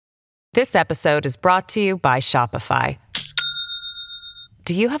This episode is brought to you by Shopify.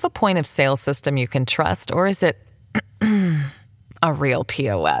 Do you have a point of sale system you can trust, or is it a real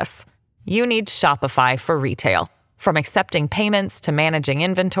POS? You need Shopify for retail. From accepting payments to managing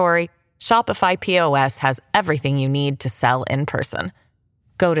inventory, Shopify POS has everything you need to sell in person.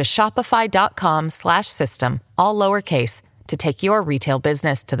 Go to shopify.com/system, all lowercase, to take your retail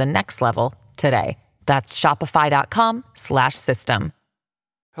business to the next level today. That's shopify.com/system.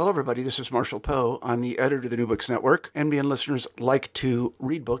 Hello, everybody. This is Marshall Poe. I'm the editor of the New Books Network. NBN listeners like to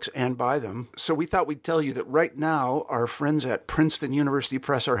read books and buy them. So we thought we'd tell you that right now, our friends at Princeton University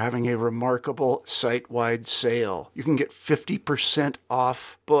Press are having a remarkable site-wide sale. You can get 50%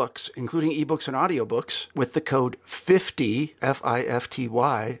 off books, including ebooks and audiobooks, with the code 50,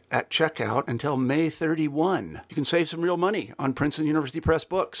 F-I-F-T-Y, at checkout until May 31. You can save some real money on Princeton University Press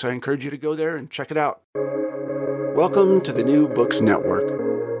books. I encourage you to go there and check it out. Welcome to the New Books Network.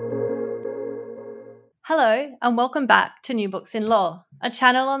 Hello, and welcome back to New Books in Law, a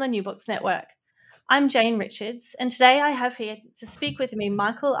channel on the New Books Network. I'm Jane Richards, and today I have here to speak with me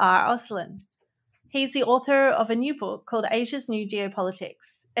Michael R. Osselin. He's the author of a new book called Asia's New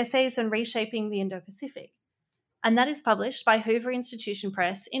Geopolitics, Essays on Reshaping the Indo-Pacific, and that is published by Hoover Institution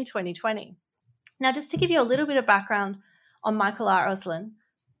Press in 2020. Now, just to give you a little bit of background on Michael R. Osselin,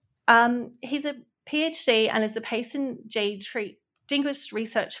 he's a PhD and is the Payson G. Treat Distinguished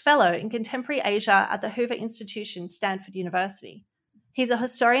Research Fellow in Contemporary Asia at the Hoover Institution, Stanford University. He's a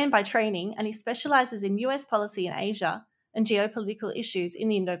historian by training, and he specializes in US policy in Asia and geopolitical issues in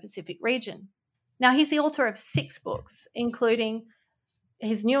the Indo-Pacific region. Now, he's the author of 6 books, including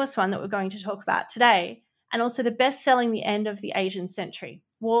his newest one that we're going to talk about today, and also the best-selling The End of the Asian Century,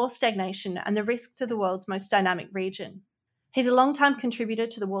 War, Stagnation, and the Risks to the World's Most Dynamic Region. He's a longtime contributor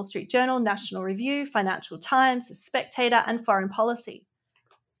to the Wall Street Journal, National Review, Financial Times, The Spectator, and Foreign Policy.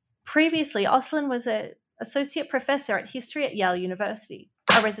 Previously, Osselin was an associate professor at history at Yale University,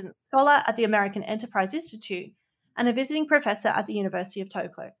 a resident scholar at the American Enterprise Institute, and a visiting professor at the University of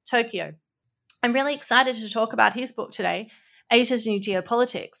Tokyo. I'm really excited to talk about his book today, Asia's New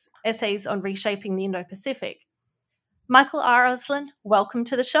Geopolitics, Essays on Reshaping the Indo-Pacific. Michael R. Osselin, welcome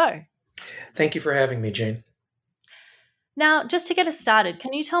to the show. Thank you for having me, Jane. Now, just to get us started,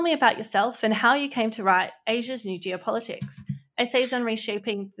 can you tell me about yourself and how you came to write Asia's New Geopolitics, Essays on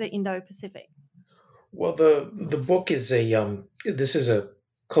Reshaping the Indo-Pacific? Well, the book is this is a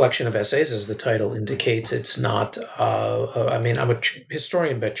collection of essays, as the title indicates. It's not, I'm a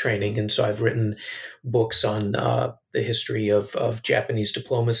historian by training, and so I've written books on the history of Japanese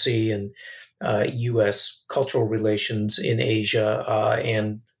diplomacy and U.S. cultural relations in Asia.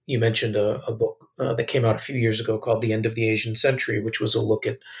 And you mentioned a book that came out a few years ago called The End of the Asian Century, which was a look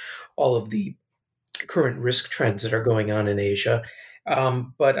at all of the current risk trends that are going on in Asia.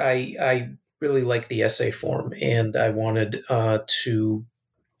 But I really like the essay form, and I wanted to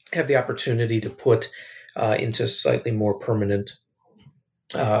have the opportunity to put into slightly more permanent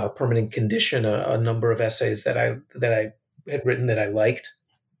condition a number of essays that I had written that I liked,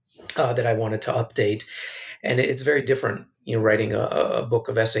 that I wanted to update. And it's very different, writing a book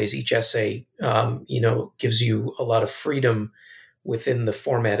of essays. Each essay, gives you a lot of freedom within the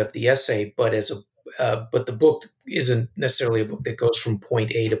format of the essay, but but the book isn't necessarily a book that goes from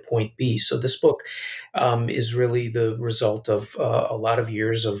point A to point B. So this book is really the result of a lot of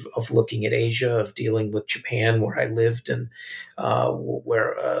years of looking at Asia, of dealing with Japan, where I lived, and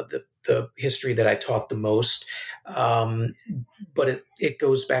where the history that I taught the most. But it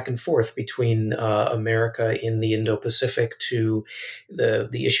goes back and forth between America in the Indo-Pacific, to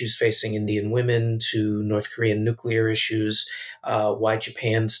the issues facing Indian women, to North Korean nuclear issues, why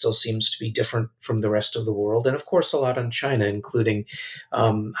Japan still seems to be different from the rest of the world, and of course a lot on China, including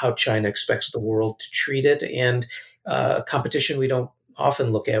how China expects the world to treat it, and competition we don't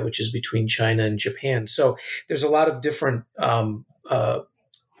often look at, which is between China and Japan. So there's a lot of different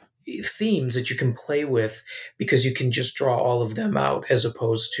themes that you can play with, because you can just draw all of them out as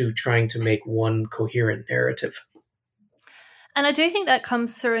opposed to trying to make one coherent narrative. And I do think that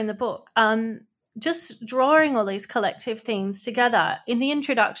comes through in the book. Just drawing all these collective themes together. In the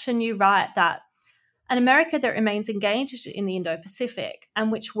introduction, you write that an America that remains engaged in the Indo-Pacific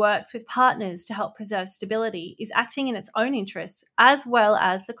and which works with partners to help preserve stability is acting in its own interests as well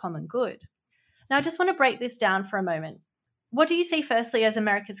as the common good. Now, I just want to break this down for a moment. What do you see firstly as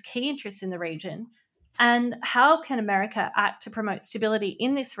America's key interests in the region, and how can America act to promote stability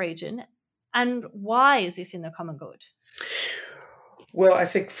in this region, and why is this in the common good? Well, I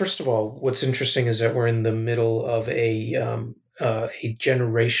think, first of all, what's interesting is that we're in the middle of a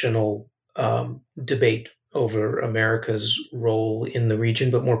generational debate over America's role in the region,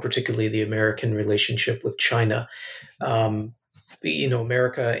 but more particularly the American relationship with China.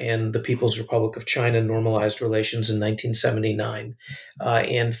 America and the People's Republic of China normalized relations in 1979.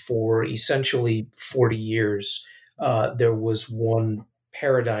 And for essentially 40 years, there was one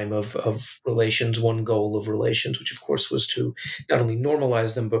paradigm of relations, one goal of relations, which of course was to not only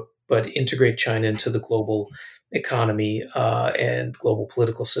normalize them, but integrate China into the global economy and global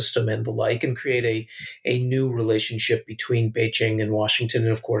political system and the like, and create a new relationship between Beijing and Washington,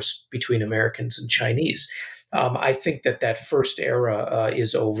 and of course between Americans and Chinese. I think that first era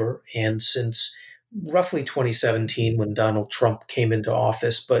is over, and since roughly 2017, when Donald Trump came into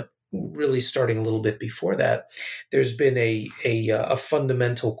office, but really starting a little bit before that, there's been a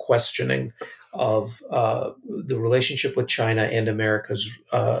fundamental questioning of the relationship with China and America's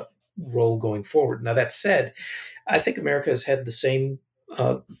role going forward. Now, that said, I think America has had the same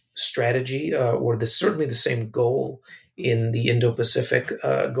strategy or certainly the same goal in the Indo-Pacific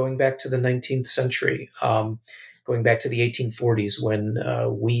going back to the 19th century, going back to the 1840s when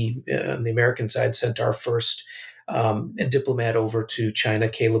we, on the American side, sent our first diplomat over to China,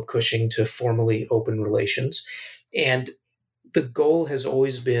 Caleb Cushing, to formally open relations. And the goal has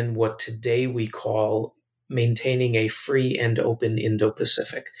always been what today we call maintaining a free and open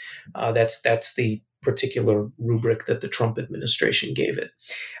Indo-Pacific. That's the particular rubric that the Trump administration gave it.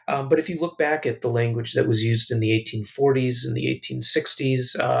 But if you look back at the language that was used in the 1840s and the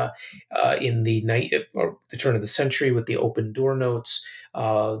 1860s, in the turn of the century with the open door notes,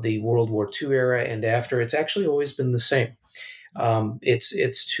 the World War II era and after, it's actually always been the same.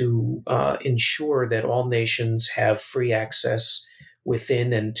 It's to ensure that all nations have free access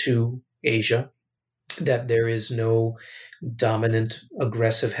within and to Asia, that there is no dominant,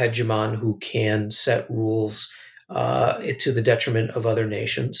 aggressive hegemon who can set rules to the detriment of other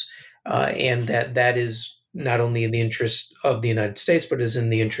nations, and that is not only in the interest of the United States, but is in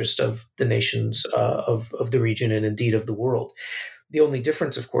the interest of the nations of the region and indeed of the world. The only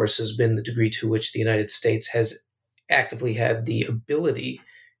difference, of course, has been the degree to which the United States has actively had the ability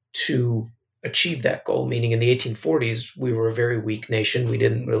to achieve that goal, meaning in the 1840s, we were a very weak nation. We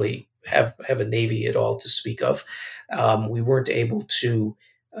didn't really have a navy at all to speak of. We weren't able to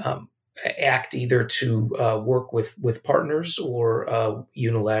act either to work with partners or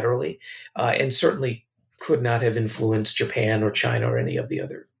unilaterally, and certainly could not have influenced Japan or China or any of the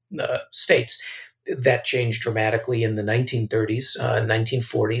other states. That changed dramatically in the 1930s,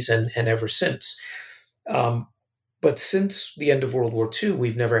 1940s, and ever since. But since the end of World War II,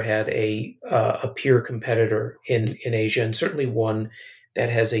 we've never had a peer competitor in Asia, and certainly one that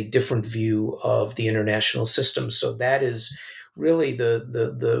has a different view of the international system. So that is really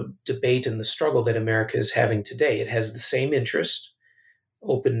the debate and the struggle that America is having today. It has the same interest,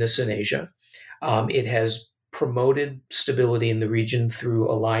 openness in Asia. It has promoted stability in the region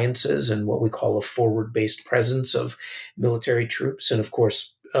through alliances and what we call a forward-based presence of military troops, and of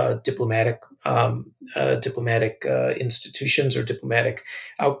course diplomatic institutions or diplomatic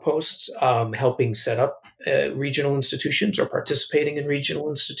outposts, helping set up regional institutions or participating in regional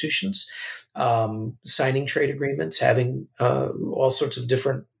institutions, signing trade agreements, having all sorts of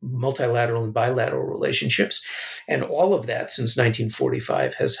different multilateral and bilateral relationships. And all of that since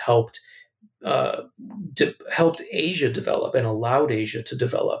 1945 has helped Asia develop and allowed Asia to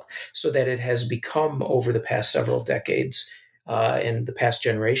develop, so that it has become, over the past several decades and the past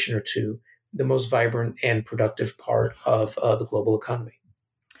generation or two, the most vibrant and productive part of the global economy.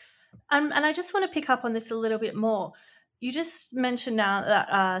 And I just want to pick up on this a little bit more. You just mentioned now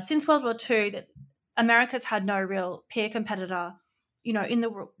that since World War II, that America's had no real peer competitor, in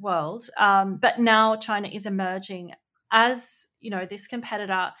the world. But now China is emerging as, this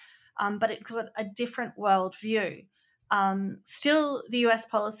competitor, but it's got a different worldview. Still, the US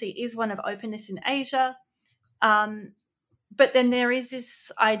policy is one of openness in Asia. But then there is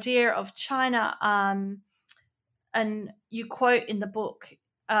this idea of China, and you quote in the book,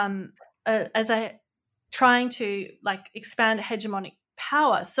 as trying to expand hegemonic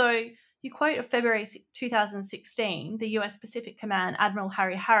power. So you quote of February 2016, the US Pacific Command Admiral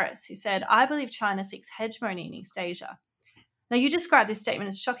Harry Harris, who said, "I believe China seeks hegemony in East Asia." Now, you describe this statement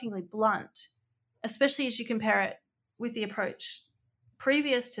as shockingly blunt, especially as you compare it with the approach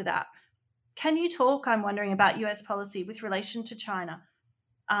previous to that. Can you talk, I'm wondering, about US policy with relation to China,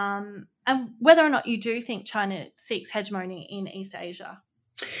 and whether or not you do think China seeks hegemony in East Asia?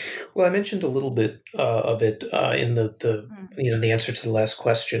 Well, I mentioned a little bit of it in the answer to the last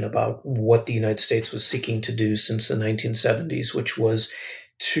question about what the United States was seeking to do since the 1970s, which was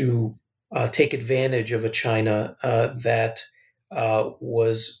to take advantage of a China that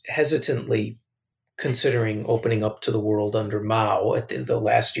was hesitantly considering opening up to the world under Mao at the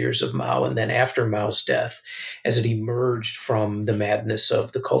last years of Mao, and then after Mao's death, as it emerged from the madness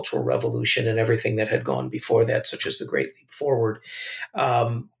of the Cultural Revolution and everything that had gone before that, such as the Great Leap Forward.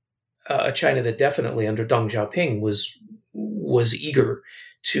 A China that definitely under Deng Xiaoping was eager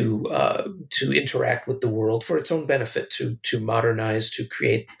to interact with the world for its own benefit, to modernize, to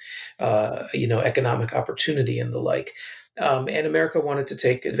create economic opportunity and the like. And America wanted to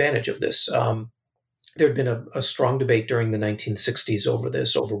take advantage of this. There had been a strong debate during the 1960s over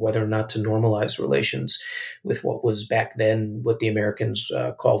whether or not to normalize relations with what was back then what the Americans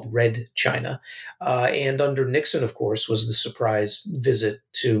called Red China. And under Nixon, of course, was the surprise visit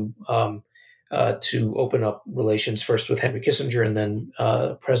to open up relations first with Henry Kissinger and then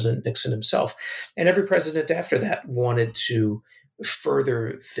President Nixon himself. And every president after that wanted to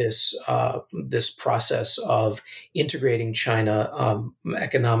further this process of integrating China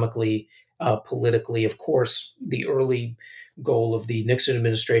economically, politically. Of course, the early goal of the Nixon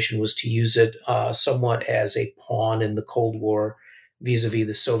administration was to use it somewhat as a pawn in the Cold War vis-a-vis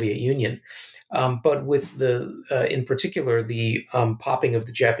the Soviet Union. But with in particular, the popping of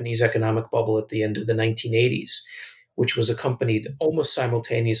the Japanese economic bubble at the end of the 1980s, which was accompanied almost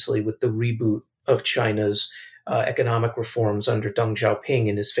simultaneously with the reboot of China's economic reforms under Deng Xiaoping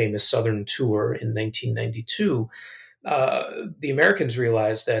in his famous Southern tour in 1992, the Americans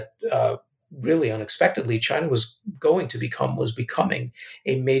realized that really unexpectedly, China was becoming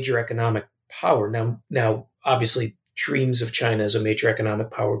a major economic power. Now, obviously, dreams of China as a major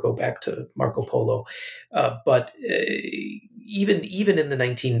economic power go back to Marco Polo, but even in the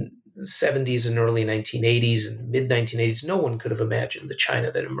 1970s and early 1980s and mid 1980s, no one could have imagined the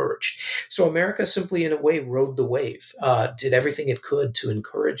China that emerged. So America simply, in a way, rode the wave, did everything it could to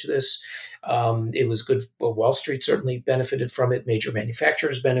encourage this. It was good. Well, Wall Street certainly benefited from it. Major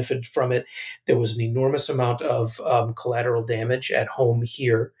manufacturers benefited from it. There was an enormous amount of collateral damage at home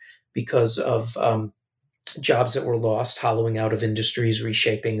here because of jobs that were lost, hollowing out of industries,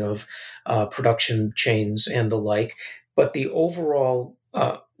 reshaping of production chains and the like. But the overall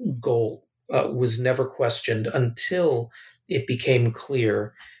goal was never questioned until it became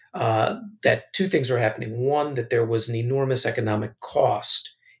clear that two things are happening. One, that there was an enormous economic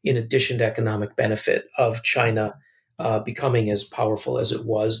cost in addition to economic benefit of China becoming as powerful as it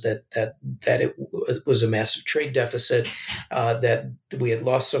was, that it was a massive trade deficit, that we had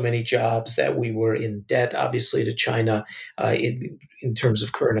lost so many jobs, that we were in debt, obviously, to China in terms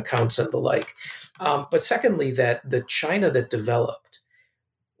of current accounts and the like. But secondly, that the China that developed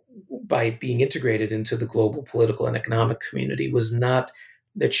by being integrated into the global political and economic community was not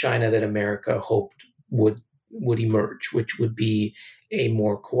the China that America hoped would emerge, which would be a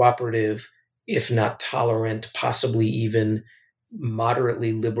more cooperative, if not tolerant, possibly even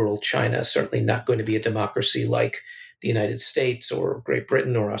moderately liberal China. Certainly not going to be a democracy like the United States or Great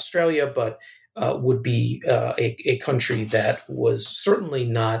Britain or Australia, but would be a country that was certainly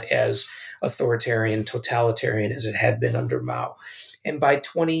not as authoritarian, totalitarian as it had been under Mao. And by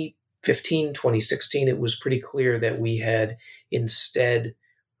 2015, 2016, it was pretty clear that we had instead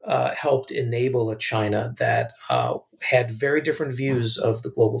helped enable a China that had very different views of the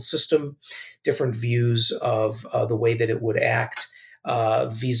global system, different views of the way that it would act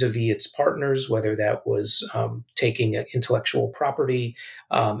vis-a-vis its partners, whether that was taking intellectual property,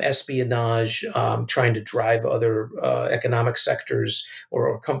 espionage, trying to drive other economic sectors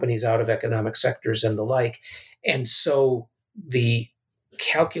or companies out of economic sectors and the like. And so the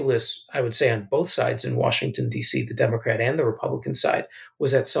calculus, I would say, on both sides in Washington, D.C., the Democrat and the Republican side,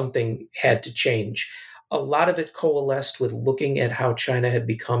 was that something had to change. A lot of it coalesced with looking at how China had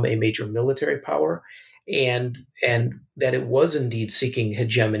become a major military power and that it was indeed seeking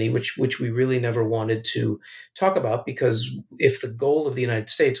hegemony, which we really never wanted to talk about, because if the goal of the United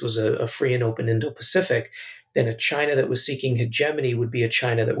States was a free and open Indo-Pacific, then a China that was seeking hegemony would be a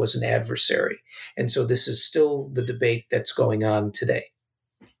China that was an adversary. And so this is still the debate that's going on today.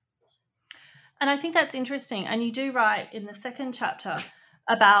 And I think that's interesting. And you do write in the second chapter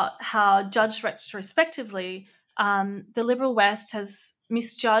about how, judged retrospectively, the liberal West has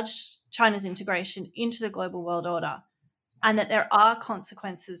misjudged China's integration into the global world order, and that there are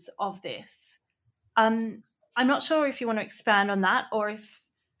consequences of this. I'm not sure if you want to expand on that, or if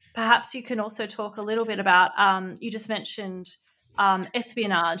perhaps you can also talk a little bit about, you just mentioned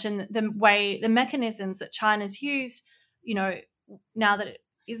espionage and the mechanisms that China's used, now that it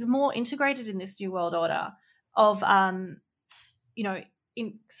is more integrated in this new world order of,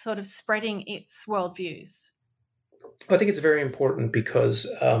 in sort of spreading its worldviews. I think it's very important because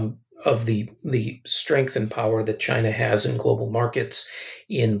the strength and power that China has in global markets,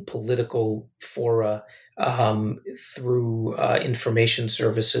 in political fora, through information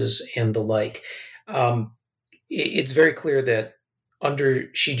services and the like. It's very clear that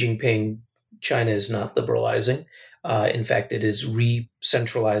under Xi Jinping, China is not liberalizing. In fact, it is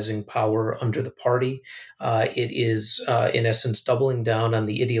re-centralizing power under the party. It is, in essence, doubling down on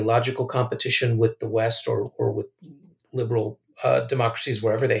the ideological competition with the West or with liberal democracies,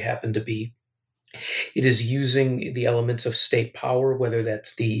 wherever they happen to be. It is using the elements of state power, whether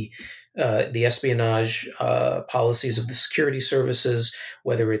that's the espionage policies of the security services,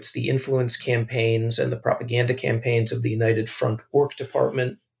 whether it's the influence campaigns and the propaganda campaigns of the United Front Work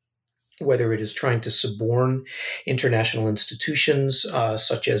Department, whether it is trying to suborn international institutions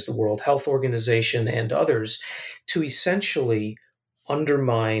such as the World Health Organization and others, to essentially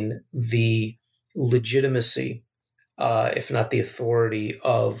undermine the legitimacy, if not the authority,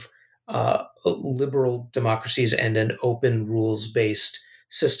 of liberal democracies and an open rules-based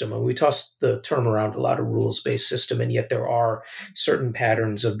system. And we toss the term around a lot, of rules-based system, and yet there are certain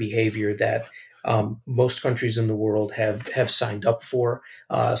patterns of behavior that most countries in the world have signed up for,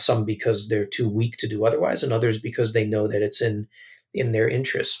 some because they're too weak to do otherwise, and others because they know that it's in their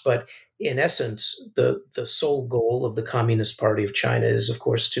interests. But in essence, the sole goal of the Communist Party of China is, of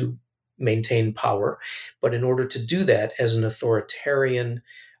course, to maintain power. But in order to do that as an authoritarian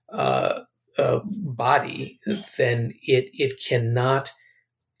body, then it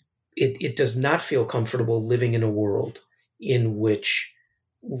does not feel comfortable living in a world in which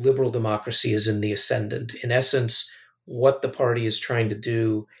liberal democracy is in the ascendant. In essence, what the party is trying to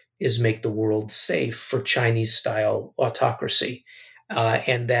do is make the world safe for Chinese-style autocracy.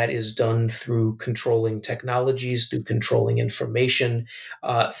 And that is done through controlling technologies, through controlling information,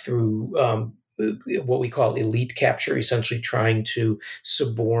 through what we call elite capture, essentially trying to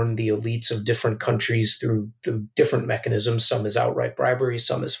suborn the elites of different countries through different mechanisms. Some is outright bribery,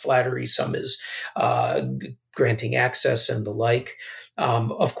 some is flattery, some is granting access and the like.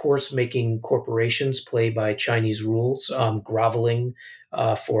 Of course, making corporations play by Chinese rules, groveling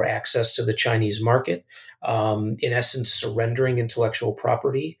for access to the Chinese market, in essence, surrendering intellectual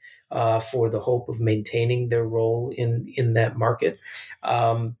property for the hope of maintaining their role in that market.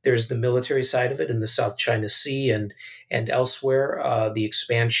 There's the military side of it in the South China Sea and elsewhere, the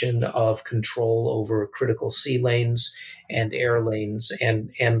expansion of control over critical sea lanes and air lanes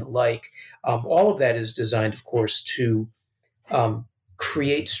and the like. All of that is designed, of course, to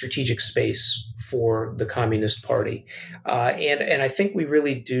create strategic space for the Communist Party. And I think we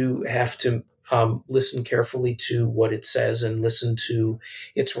really do have to listen carefully to what it says and listen to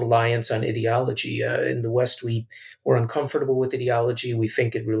its reliance on ideology. In the West, we were uncomfortable with ideology. We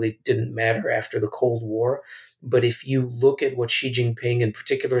think it really didn't matter after the Cold War. But if you look at what Xi Jinping, in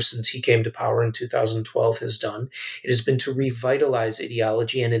particular, since he came to power in 2012, has done, it has been to revitalize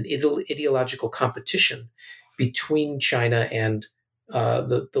ideology and an ideological competition between China and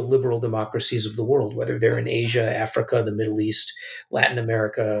the liberal democracies of the world, whether they're in Asia, Africa, the Middle East, Latin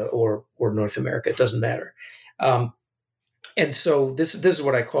America, or North America. It doesn't matter. And so this is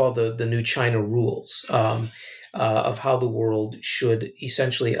what I call the new China rules of how the world should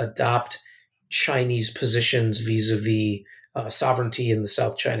essentially adopt Chinese positions vis-a-vis sovereignty in the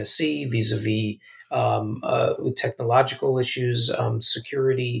South China Sea, vis-a-vis technological issues,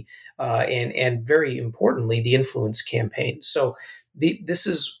 security, and very importantly, the influence campaign. So this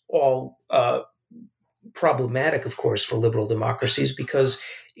is all problematic, of course, for liberal democracies because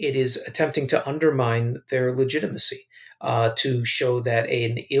it is attempting to undermine their legitimacy, to show that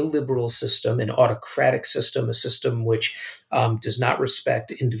an illiberal system, an autocratic system, a system which does not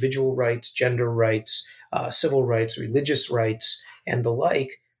respect individual rights, gender rights, civil rights, religious rights, and the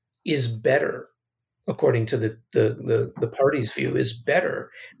like, is better, according to the party's view, is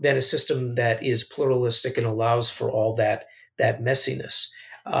better than a system that is pluralistic and allows for all that messiness.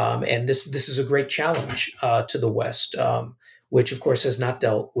 And this is a great challenge to the West, which, of course, has not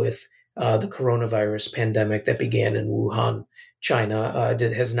dealt with the coronavirus pandemic that began in Wuhan, China,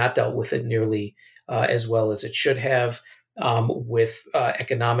 has not dealt with it nearly as well as it should have, with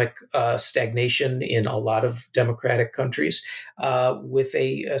economic stagnation in a lot of democratic countries, with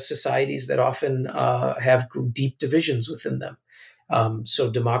societies that often have deep divisions within them.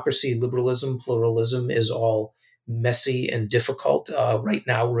 So democracy, liberalism, pluralism is all messy and difficult. Right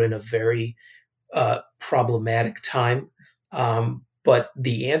now, we're in a very problematic time. But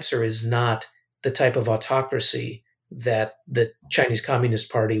the answer is not the type of autocracy that the Chinese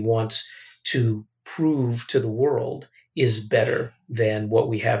Communist Party wants to prove to the world is better than what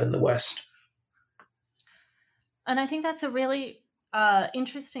we have in the West. And I think that's a really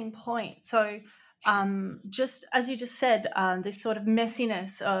Interesting point. So, just as you just said, this sort of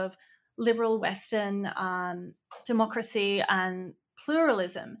messiness of liberal Western democracy and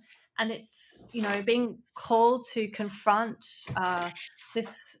pluralism, and it's being called to confront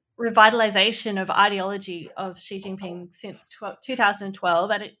this revitalization of ideology of Xi Jinping since 2012,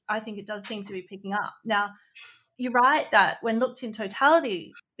 and I think it does seem to be picking up now. You're right that when looked in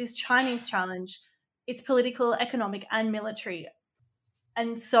totality, this Chinese challenge, it's political, economic, and military,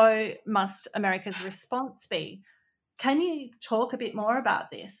 and so must America's response be. Can you talk a bit more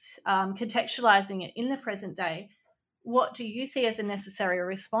about this, contextualizing it in the present day? What do you see as a necessary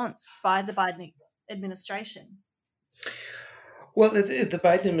response by the Biden administration? Well, the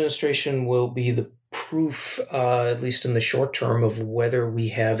Biden administration will be the proof, at least in the short term, of whether we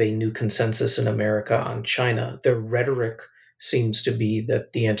have a new consensus in America on China. The rhetoric seems to be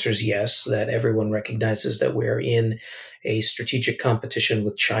that the answer is yes, that everyone recognizes that we're in a strategic competition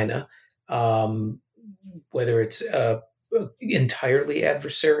with China, whether it's entirely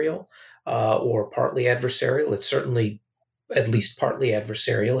adversarial or partly adversarial. It's certainly at least partly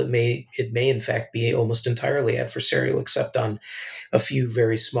adversarial. It may in fact be almost entirely adversarial, except on a few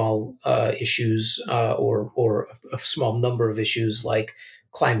very small issues or a small number of issues like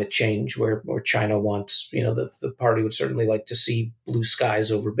climate change, where China wants, the party would certainly like to see blue skies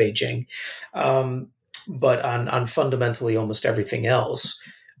over Beijing. But on fundamentally almost everything else,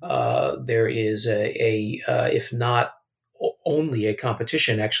 there is if not only a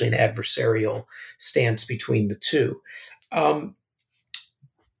competition, actually an adversarial stance between the two.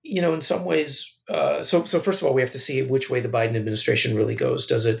 In some ways, so first of all, we have to see which way the Biden administration really goes.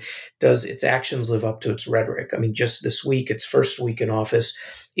 Does its actions live up to its rhetoric? I mean, just this week, its first week in office,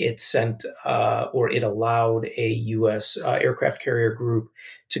 it sent or it allowed a U.S. Aircraft carrier group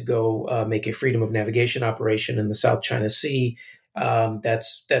to go make a freedom of navigation operation in the South China Sea.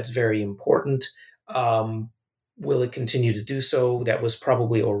 That's very important. Will it continue to do so? That was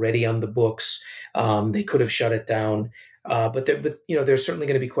probably already on the books. They could have shut it down. But there's certainly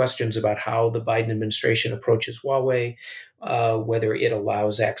going to be questions about how the Biden administration approaches Huawei, whether it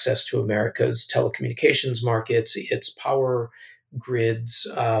allows access to America's telecommunications markets, its power grids,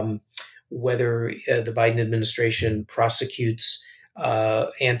 whether the Biden administration prosecutes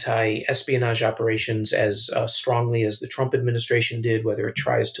anti-espionage operations as strongly as the Trump administration did, whether it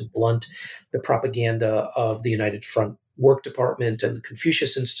tries to blunt the propaganda of the United Front Work Department and the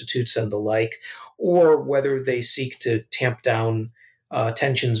Confucius Institutes and the like, or whether they seek to tamp down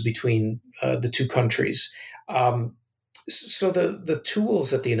tensions between the two countries. So the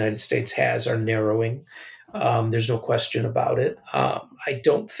tools that the United States has are narrowing. There's no question about it. I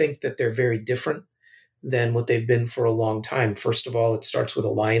don't think that they're very different than what they've been for a long time. First of all, it starts with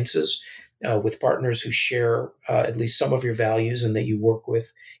alliances with partners who share at least some of your values and that you work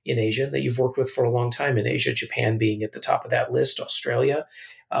with in Asia, that you've worked with for a long time in Asia, Japan being at the top of that list, Australia.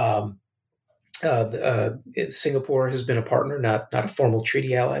 Singapore has been a partner, not a formal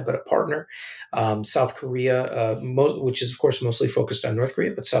treaty ally, but a partner. South Korea, which is, of course, mostly focused on North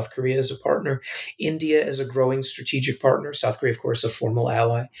Korea, but South Korea is a partner. India is a growing strategic partner. South Korea, of course, a formal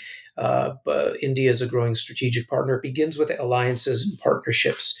ally. But India is a growing strategic partner. It begins with alliances and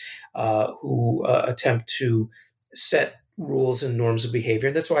partnerships who attempt to set rules and norms of behavior.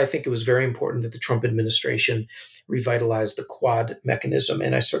 And that's why I think it was very important that the Trump administration revitalized the Quad mechanism.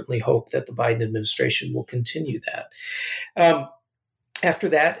 And I certainly hope that the Biden administration will continue that. After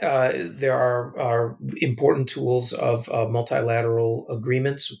that, there are important tools of multilateral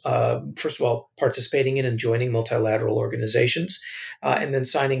agreements. First of all, participating in and joining multilateral organizations, and then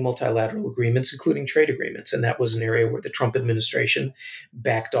signing multilateral agreements, including trade agreements. And that was an area where the Trump administration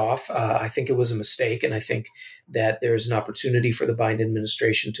backed off. I think it was a mistake, and I think that there's an opportunity for the Biden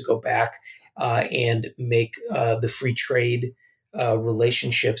administration to go back and make the free trade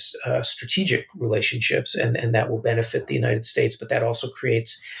relationships, strategic relationships, and that will benefit the United States. But that also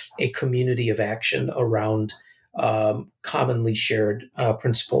creates a community of action around commonly shared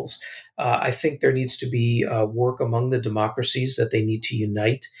principles. I think there needs to be work among the democracies that they need to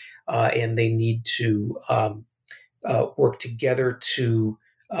unite, and they need to work together to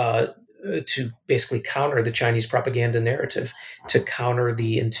basically counter the Chinese propaganda narrative, to counter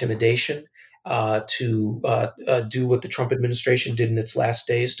the intimidation, to do what the Trump administration did in its last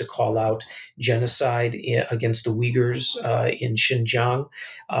days, to call out genocide against the Uyghurs in Xinjiang,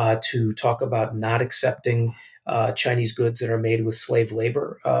 to talk about not accepting Chinese goods that are made with slave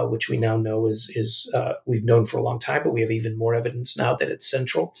labor, which we now know is we've known for a long time, but we have even more evidence now that it's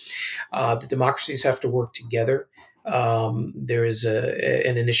central. The democracies have to work together. There is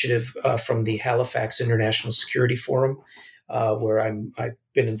an initiative from the Halifax International Security Forum where I've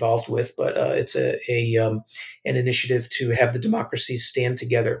been involved with, but it's an initiative to have the democracies stand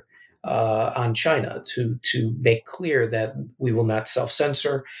together on China to make clear that we will not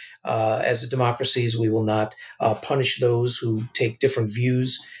self-censor as a democracies. We will not punish those who take different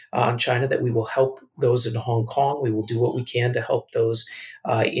views on China, that we will help those in Hong Kong. We will do what we can to help those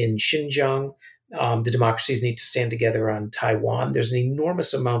in Xinjiang. The democracies need to stand together on Taiwan. There's an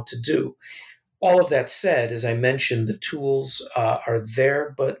enormous amount to do. All of that said, as I mentioned, the tools are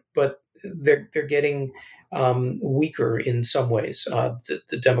there, but they're getting weaker in some ways.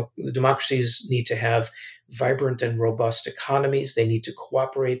 The democracies need to have vibrant and robust economies. They need to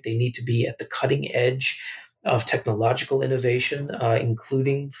cooperate. They need to be at the cutting edge of technological innovation,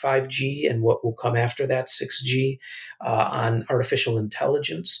 including 5G and what will come after that, 6G, on artificial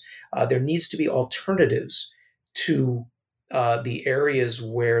intelligence. There needs to be alternatives to the areas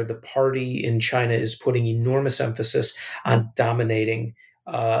where the party in China is putting enormous emphasis on dominating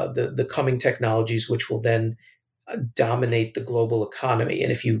the coming technologies, which will then dominate the global economy.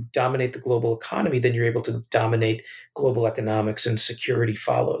 And if you dominate the global economy, then you're able to dominate global economics, and security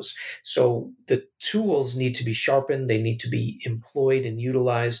follows. So the tools need to be sharpened, they need to be employed and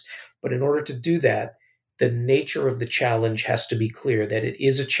utilized. But in order to do that, the nature of the challenge has to be clear, that it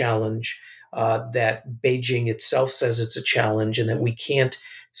is a challenge, that Beijing itself says it's a challenge, and that we can't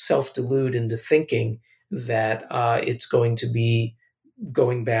self-delude into thinking that it's going to be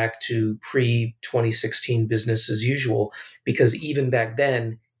going back to pre-2016 business as usual, because even back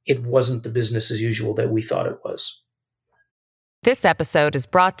then, it wasn't the business as usual that we thought it was. This episode is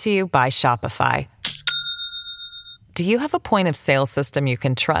brought to you by Shopify. Do you have a point of sale system you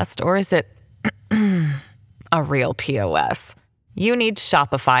can trust, or is it a real POS? You need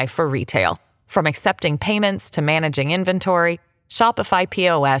Shopify for retail. From accepting payments to managing inventory, Shopify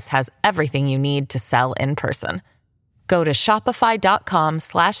POS has everything you need to sell in person. Go to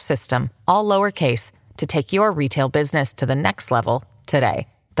shopify.com/system, all lowercase, to take your retail business to the next level today.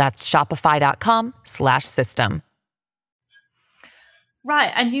 That's shopify.com/system.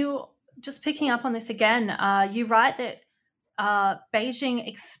 Right. And you, just picking up on this again, you write that Beijing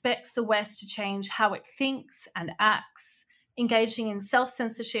expects the West to change how it thinks and acts, engaging in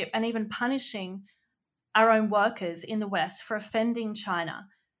self-censorship and even punishing our own workers in the West for offending China.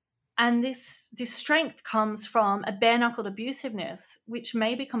 And this strength comes from a bare-knuckled abusiveness, which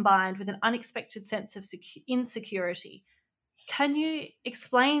may be combined with an unexpected sense of insecurity. Can you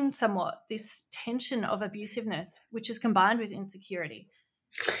explain somewhat this tension of abusiveness, which is combined with insecurity?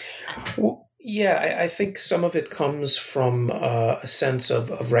 Well, yeah, I think some of it comes from a sense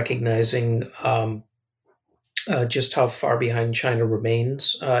of recognizing just how far behind China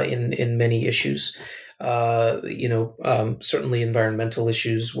remains in many issues. Certainly environmental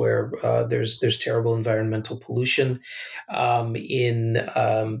issues, where there's terrible environmental pollution, in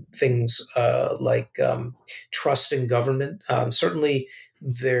things like trust in government. Certainly,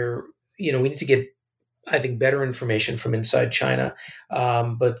 we need to get, I think, better information from inside China,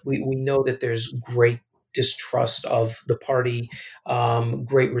 but we know that there's great distrust of the party,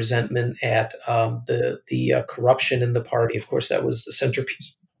 great resentment at the corruption in the party. Of course, that was the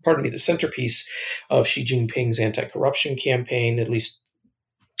centerpiece of Xi Jinping's anti-corruption campaign, at least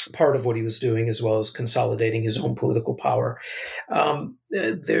part of what he was doing, as well as consolidating his own political power.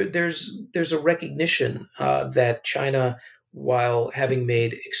 There's a recognition that China, while having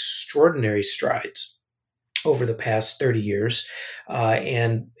made extraordinary strides over the past 30 years,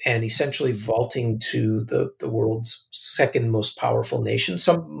 and essentially vaulting to the world's second most powerful nation,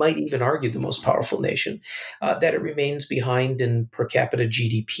 some might even argue the most powerful nation, that it remains behind in per capita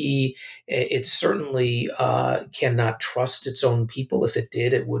GDP. It certainly cannot trust its own people. If it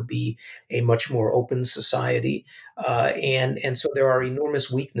did, it would be a much more open society. And so there are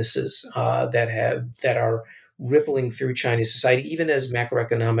enormous weaknesses that are rippling through Chinese society, even as the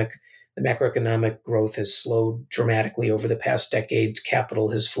macroeconomic growth has slowed dramatically over the past decades.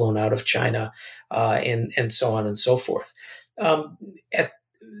 Capital has flown out of China, and so on and so forth.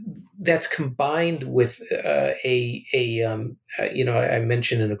 That's combined with I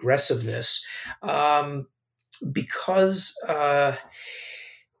mentioned an aggressiveness, because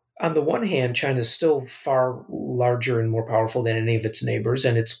on the one hand, China is still far larger and more powerful than any of its neighbors,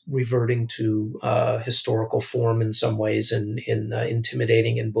 and it's reverting to historical form in some ways, in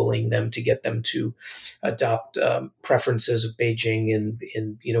intimidating and bullying them to get them to adopt preferences of Beijing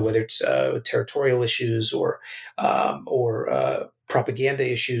in whether it's territorial issues or propaganda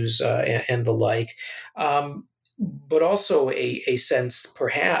issues and the like. But also a sense,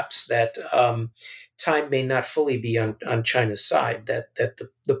 perhaps, that time may not fully be on China's side, that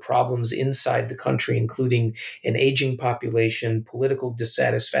the problems inside the country, including an aging population, political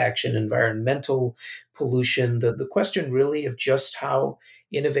dissatisfaction, environmental pollution, the question really of just how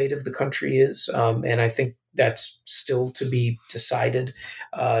innovative the country is, and I think that's still to be decided,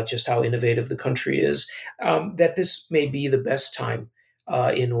 just how innovative the country is, that this may be the best time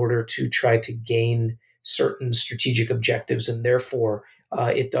in order to try to gain certain strategic objectives, and therefore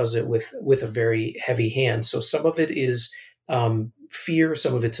it does it with a very heavy hand. So some of it is fear,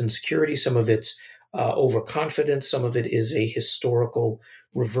 some of it's insecurity, some of it's overconfidence, some of it is a historical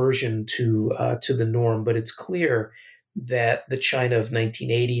reversion to the norm. But it's clear that the China of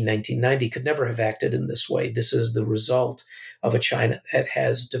 1980, 1990 could never have acted in this way. This is the result of a China that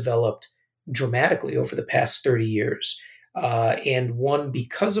has developed dramatically over the past 30 years. And one,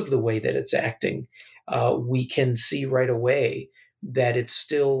 because of the way that it's acting, we can see right away that it's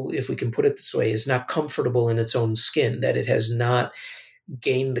still, if we can put it this way, is not comfortable in its own skin, that it has not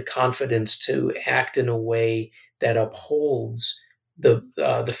gained the confidence to act in a way that upholds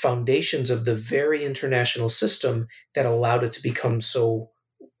the foundations of the very international system that allowed it to become so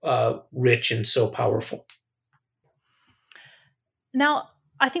rich and so powerful. Now,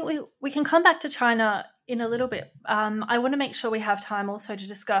 I think we can come back to China in a little bit. I want to make sure we have time also to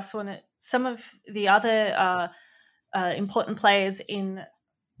discuss some of the other important players in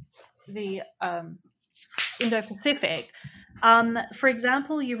the Indo-Pacific. For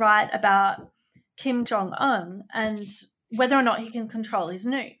example, you write about Kim Jong-un and whether or not he can control his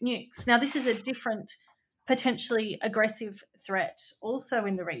nukes. Now, this is a different, potentially aggressive threat also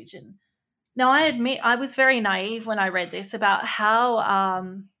in the region. Now, I admit I was very naive when I read this about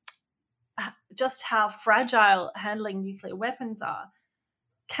how just how fragile handling nuclear weapons are.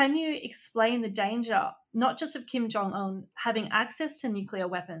 Can you explain the danger, not just of Kim Jong-un having access to nuclear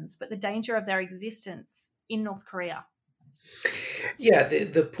weapons, but the danger of their existence in North Korea? Yeah,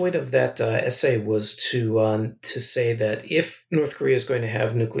 the point of that essay was to say that if North Korea is going to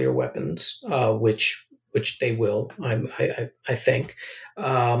have nuclear weapons, which they will, I think,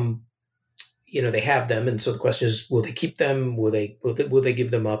 they have them, and so the question is, will they keep them? Will they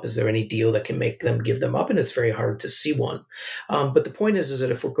give them up? Is there any deal that can make them give them up? And it's very hard to see one. But the point is that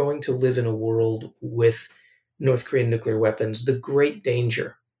if we're going to live in a world with North Korean nuclear weapons, the great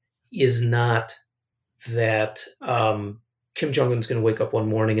danger is not that Kim Jong-un's going to wake up one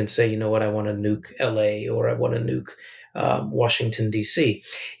morning and say, you know what, I want to nuke LA or I want to nuke Washington, D.C.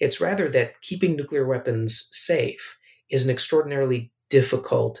 It's rather that keeping nuclear weapons safe is an extraordinarily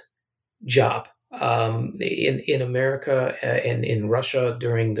difficult job. In America and in Russia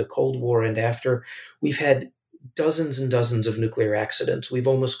during the Cold War and after, we've had dozens and dozens of nuclear accidents. We've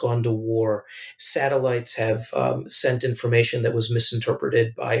almost gone to war. Satellites have sent information that was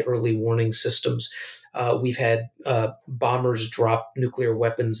misinterpreted by early warning systems. We've had bombers drop nuclear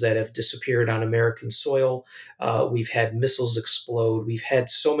weapons that have disappeared on American soil. We've had missiles explode. We've had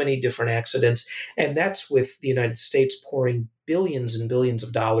so many different accidents. And that's with the United States pouring billions and billions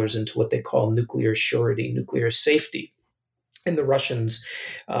of dollars into what they call nuclear surety, nuclear safety. And the Russians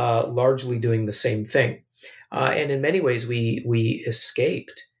largely doing the same thing. And in many ways, we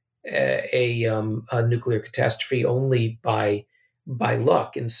escaped a nuclear catastrophe only by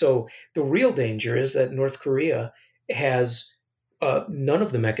luck. And so the real danger is that North Korea has none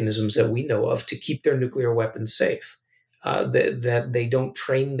of the mechanisms that we know of to keep their nuclear weapons safe, that they don't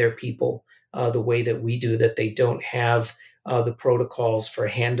train their people the way that we do, that they don't have the protocols for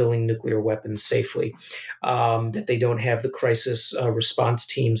handling nuclear weapons safely, that they don't have the crisis response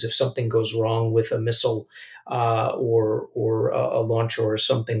teams if something goes wrong with a missile or a launcher or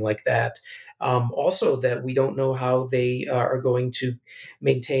something like that. Also, that we don't know how they are going to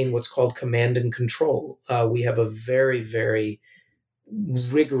maintain what's called command and control. We have a very, very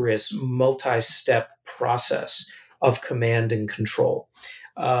rigorous multi-step process of command and control.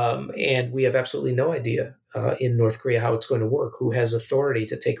 And we have absolutely no idea in North Korea how it's going to work. Who has authority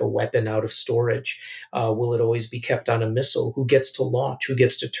to take a weapon out of storage? Will it always be kept on a missile? Who gets to launch? Who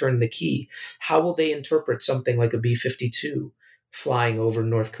gets to turn the key? How will they interpret something like a B-52 flying over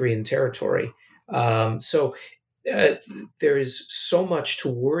North Korean territory? So there is so much to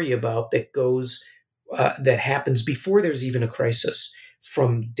worry about that happens before there's even a crisis,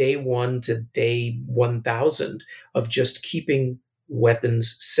 from day one to day 1,000 of just keeping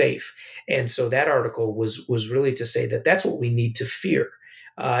weapons safe. And so that article was really to say that that's what we need to fear.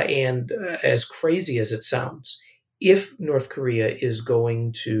 And as crazy as it sounds, if North Korea is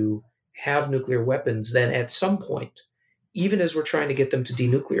going to have nuclear weapons, then at some point, even as we're trying to get them to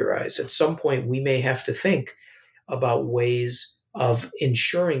denuclearize, at some point we may have to think about ways of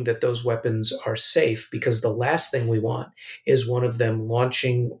ensuring that those weapons are safe, because the last thing we want is one of them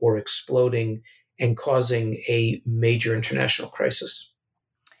launching or exploding and causing a major international crisis.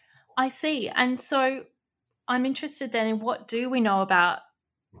 I see. And so I'm interested then in what do we know about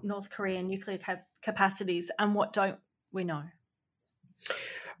North Korean nuclear capacities and what don't we know?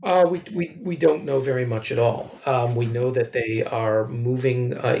 We don't know very much at all. We know that they are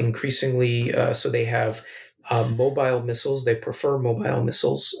moving increasingly. So they have mobile missiles. They prefer mobile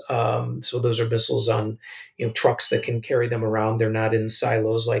missiles. So those are missiles on trucks that can carry them around. They're not in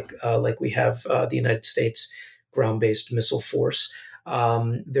silos like we have the United States ground-based missile force.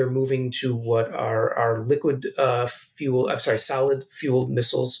 They're moving to what are solid fueled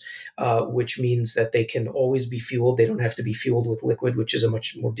missiles, which means that they can always be fueled. They don't have to be fueled with liquid, which is a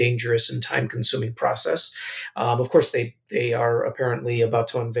much more dangerous and time-consuming process. Of course, they are apparently about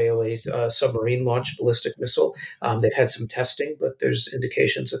to unveil a submarine-launched ballistic missile. They've had some testing, but there's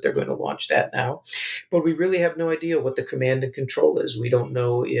indications that they're going to launch that now. But we really have no idea what the command and control is. We don't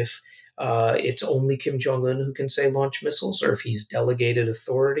know if it's only Kim Jong-un who can say launch missiles, or if he's delegated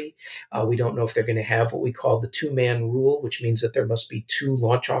authority. We don't know if they're going to have what we call the two-man rule, which means that there must be two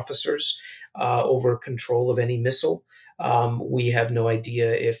launch officers over control of any missile. We have no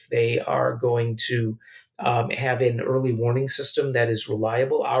idea if they are going to have an early warning system that is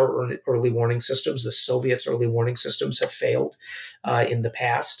reliable. Our early warning systems, the Soviets' early warning systems, have failed in the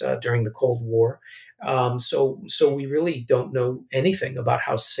past during the Cold War. So we really don't know anything about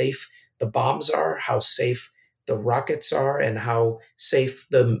how safe the bombs are, how safe the rockets are, and how safe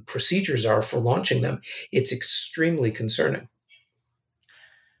the procedures are for launching them. It's extremely concerning.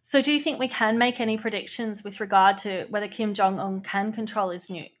 So do you think we can make any predictions with regard to whether Kim Jong-un can control his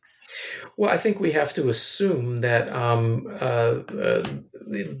nukes? Well, I think we have to assume that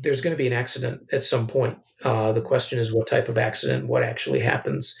there's going to be an accident at some point. The question is what type of accident, what actually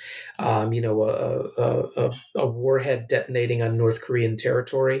happens. A warhead detonating on North Korean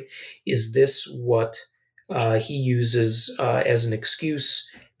territory. Is this what he uses as an excuse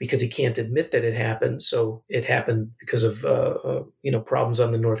because he can't admit that it happened? So it happened because of problems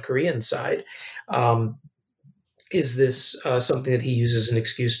on the North Korean side. Is this something that he uses as an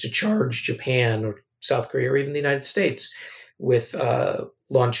excuse to charge Japan or South Korea or even the United States with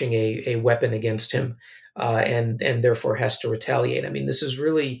launching a weapon against him and therefore has to retaliate? I mean, this is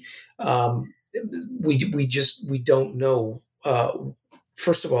really we don't know.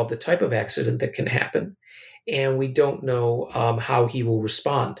 First of all, the type of accident that can happen, and we don't know how he will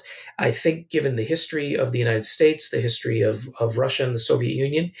respond. I think given the history of the United States, the history of Russia and the Soviet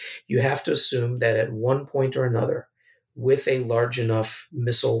Union, you have to assume that at one point or another, with a large enough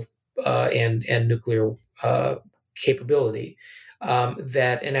missile and nuclear capability,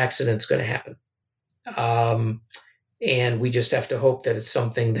 that an accident's going to happen. And we just have to hope that it's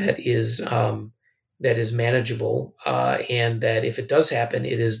something that is manageable, and that if it does happen,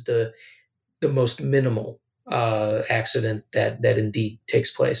 it is the most minimal accident that indeed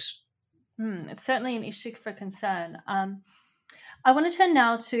takes place. It's certainly an issue for concern. I want to turn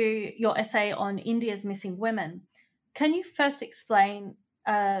now to your essay on India's missing women. Can you first explain,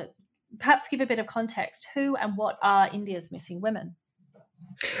 perhaps give a bit of context, who and what are India's missing women?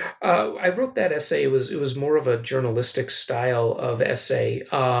 I wrote that essay. It was more of a journalistic style of essay.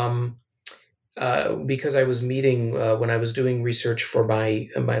 Because I was meeting when I was doing research for my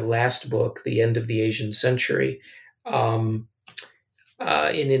last book, The End of the Asian Century, in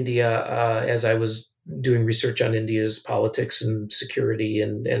India, as I was doing research on India's politics and security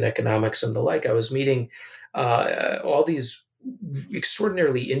and economics and the like. I was meeting all these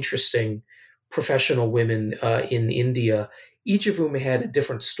extraordinarily interesting professional women in India, each of whom had a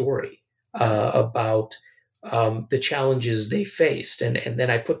different story about the challenges they faced. And then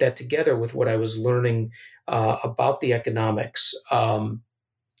I put that together with what I was learning about the economics,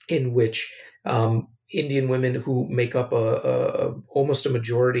 in which Indian women, who make up almost a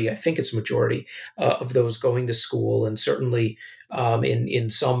majority, I think it's majority, of those going to school, and certainly in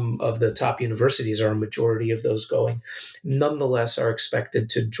some of the top universities are a majority of those going, nonetheless are expected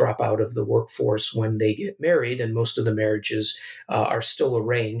to drop out of the workforce when they get married. And most of the marriages are still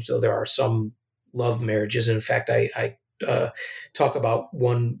arranged, though there are some love marriages. And in fact, I talk about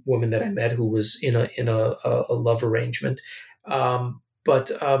one woman that I met who was in a love arrangement.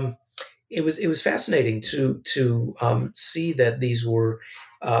 But it was fascinating to see that these were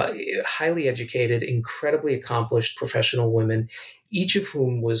highly educated, incredibly accomplished professional women, each of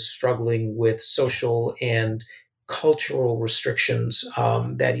whom was struggling with social and cultural restrictions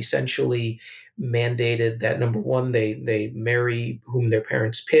that essentially mandated that, number one, they marry whom their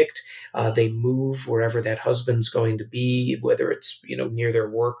parents picked. They move wherever that husband's going to be, whether it's near their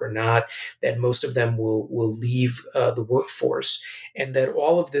work or not. That most of them will leave the workforce, and that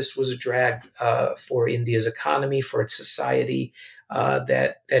all of this was a drag for India's economy, for its society.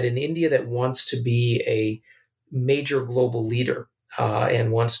 That in India, that wants to be a major global leader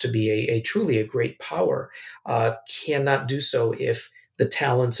and wants to be a truly a great power, cannot do so if the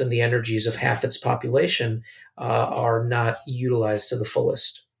talents and the energies of half its population are not utilized to the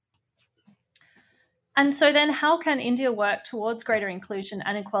fullest. And so then how can India work towards greater inclusion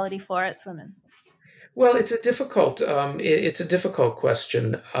and equality for its women? Well, it's a difficult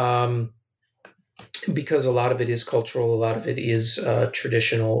question because a lot of it is cultural, a lot of it is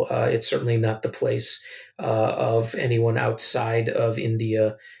traditional. It's certainly not the place of anyone outside of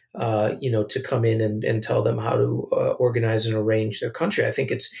India to come in and tell them how to organize and arrange their country. I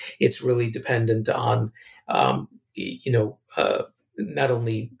think it's really dependent on, not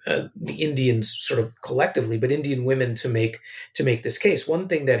only the Indians sort of collectively, but Indian women to make this case. One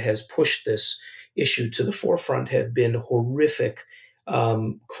thing that has pushed this issue to the forefront have been horrific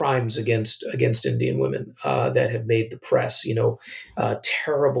crimes against Indian women that have made the press.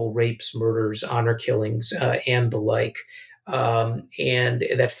 Terrible rapes, murders, honor killings, and the like. And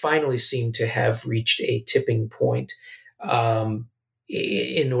that finally seemed to have reached a tipping point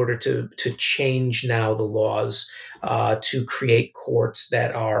in order to change now the laws to create courts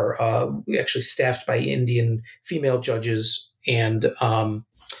that are actually staffed by Indian female judges and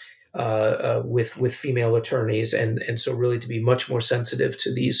with female attorneys, and so really to be much more sensitive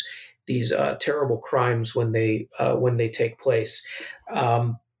to these terrible crimes when they take place.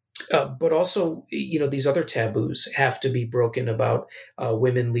 But also, these other taboos have to be broken about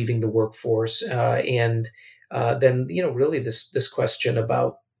women leaving the workforce, and then really this question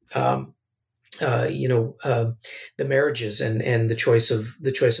about the marriages and the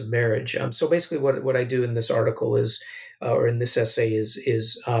choice of marriage. So basically, what I do in this article is, or in this essay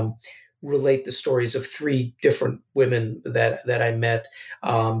is relate the stories of three different women that I met,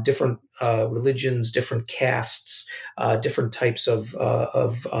 different religions, different castes, different types of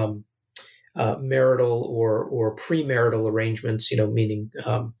marital or premarital arrangements, meaning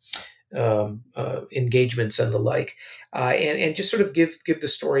engagements and the like, and just sort of give the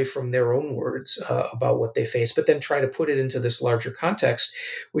story from their own words about what they face, but then try to put it into this larger context,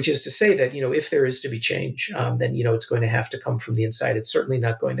 which is to say that if there is to be change, then it's going to have to come from the inside. It's certainly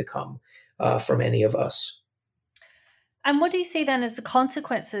not going to come from any of us. And what do you see then as the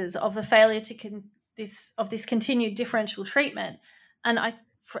consequences of the failure to this continued differential treatment? And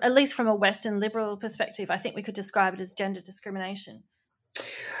at least from a Western liberal perspective, I think we could describe it as gender discrimination.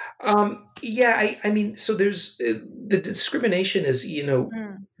 I mean, so there's the discrimination is,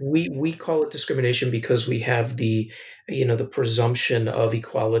 we call it discrimination because we have the presumption of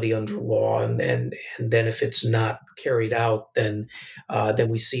equality under law, and then if it's not carried out, then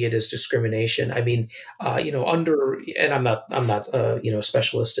we see it as discrimination. I mean, and I'm not a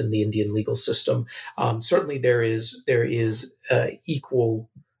specialist in the Indian legal system. Certainly there is equal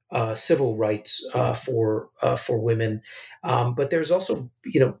civil rights for women, but there's also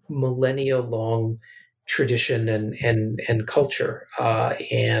millennia long tradition and culture,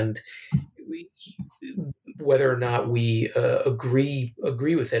 and whether or not we agree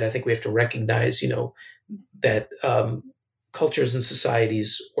with it, I think we have to recognize that cultures and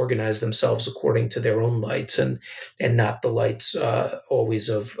societies organize themselves according to their own lights and not the lights always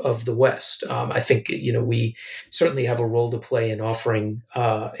of the West. I think we certainly have a role to play in offering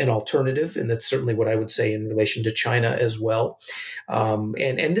an alternative, and that's certainly what I would say in relation to China as well.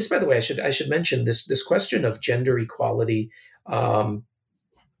 And this, by the way, I should mention this question of gender equality.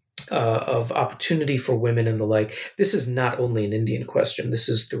 Of opportunity for women and the like. This is not only an Indian question. This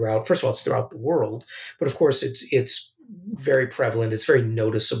is first of all, it's throughout the world, but of course it's very prevalent. It's very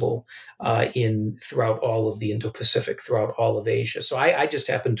noticeable throughout all of the Indo-Pacific, throughout all of Asia. So I just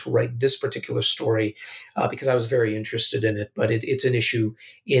happened to write this particular story because I was very interested in it, but it's an issue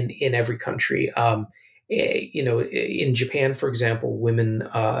in every country. In Japan, for example, women,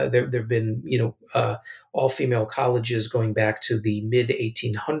 there've been, all female colleges going back to the mid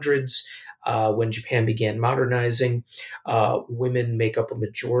 1800s, when Japan began modernizing. Women make up a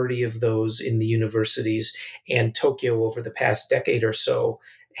majority of those in the universities, and Tokyo over the past decade or so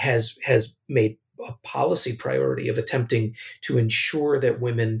has made a policy priority of attempting to ensure that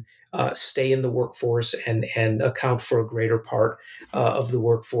women stay in the workforce and account for a greater part of the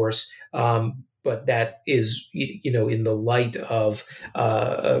workforce. But that is, in the light of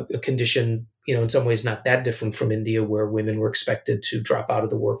a condition, in some ways not that different from India, where women were expected to drop out of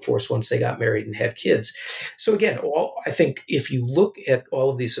the workforce once they got married and had kids. So again, I think if you look at all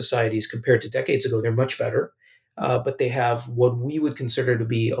of these societies compared to decades ago, they're much better. But they have what we would consider to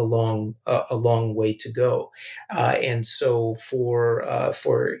be a long way to go. And so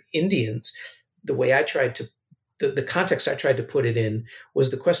for Indians, the way I tried to the context I tried to put it in was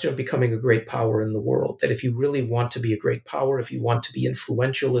the question of becoming a great power in the world. That if you really want to be a great power, if you want to be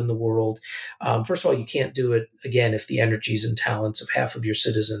influential in the world, first of all, you can't do it, again, if the energies and talents of half of your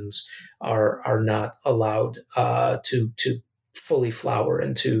citizens are not allowed to fully flower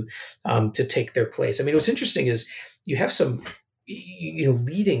and to take their place. I mean, what's interesting is you have some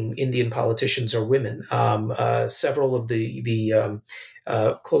leading Indian politicians are women. Several of the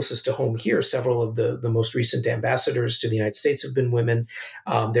closest to home here, several of the most recent ambassadors to the United States have been women.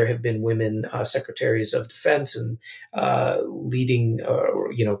 There have been women secretaries of defense and leading,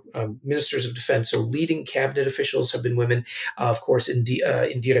 ministers of defense. So leading cabinet officials have been women. Of course,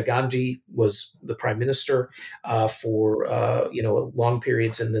 Indira Gandhi was the prime minister for long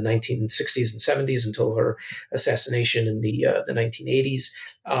periods in the 1960s and 70s until her assassination in the 1980s.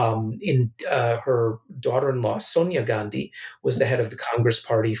 Her daughter-in-law, Sonia Gandhi, was the head of the Congress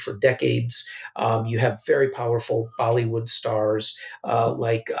Party for decades. You have very powerful Bollywood stars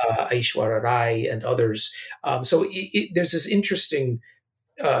like Aishwarya Rai and others. So there's this interesting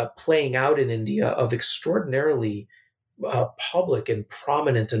playing out in India of extraordinarily public and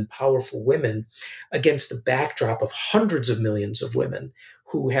prominent and powerful women against the backdrop of hundreds of millions of women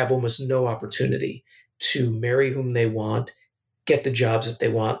who have almost no opportunity to marry whom they want, get the jobs that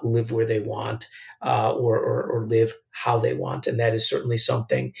they want, live where they want, or live how they want. And that is certainly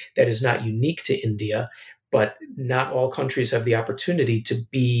something that is not unique to India, but not all countries have the opportunity to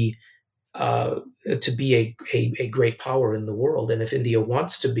be a great power in the world. And if India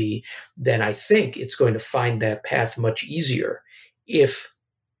wants to be, then I think it's going to find that path much easier if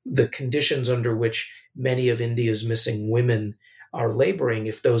the conditions under which many of India's missing women are laboring,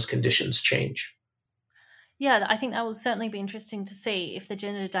 if those conditions change. Yeah, I think that will certainly be interesting to see if the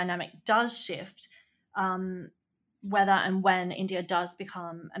gender dynamic does shift, whether and when India does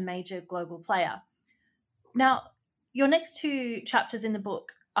become a major global player. Now, your next two chapters in the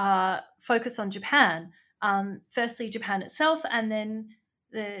book focus on Japan. Firstly, Japan itself, and then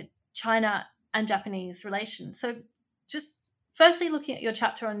the China and Japanese relations. So just firstly looking at your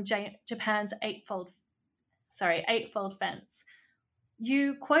chapter on Japan's eightfold fence.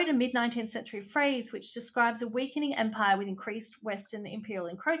 You quote a mid-19th century phrase which describes a weakening empire with increased Western imperial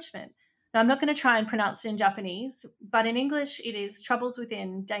encroachment. Now, I'm not going to try and pronounce it in Japanese, but in English it is troubles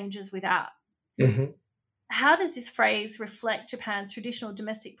within, dangers without. Mm-hmm. How does this phrase reflect Japan's traditional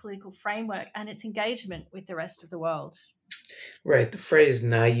domestic political framework and its engagement with the rest of the world? Right, the phrase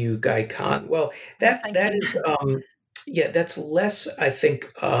 "Nayu Gaikan." Well, that is that's less, I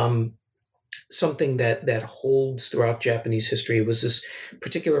think, something that holds throughout Japanese history. It was this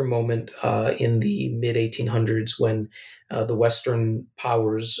particular moment in the mid 1800s when the Western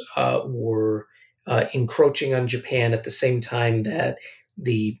powers were encroaching on Japan at the same time that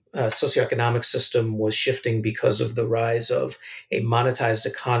the socioeconomic system was shifting because of the rise of a monetized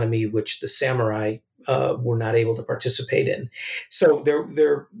economy, which the samurai were not able to participate in. So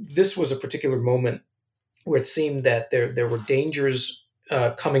this was a particular moment where it seemed that there were dangers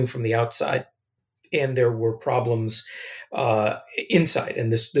coming from the outside, and there were problems inside,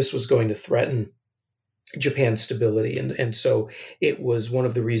 and this was going to threaten Japan's stability, and so it was one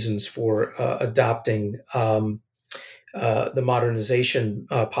of the reasons for adopting the modernization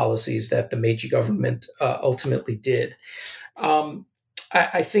policies that the Meiji government ultimately did.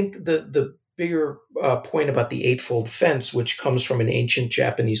 I think the bigger point about the Eightfold Fence, which comes from an ancient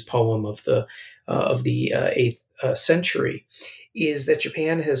Japanese poem of the 8th century, is that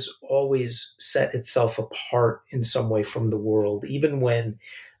Japan has always set itself apart in some way from the world, even when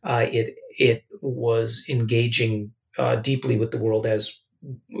it was engaging deeply with the world, as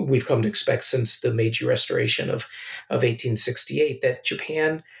we've come to expect since the Meiji Restoration of 1868, that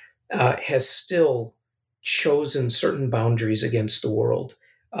Japan has still chosen certain boundaries against the world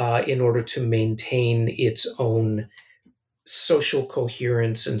in order to maintain its own social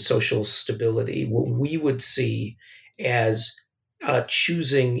coherence and social stability. What we would see as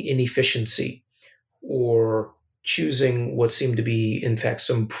choosing inefficiency or choosing what seemed to be, in fact,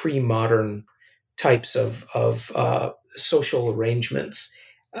 some pre-modern types of social arrangements.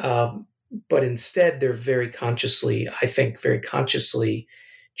 But instead, they're very consciously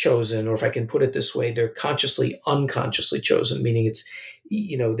chosen, or if I can put it this way, they're consciously, unconsciously chosen, meaning it's,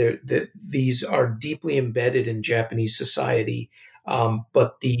 these are deeply embedded in Japanese society.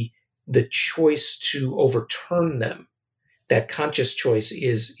 But the the choice to overturn them, that conscious choice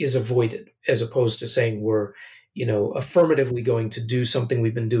is avoided, as opposed to saying we're affirmatively going to do something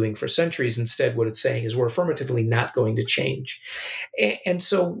we've been doing for centuries. Instead, what it's saying is we're affirmatively not going to change. And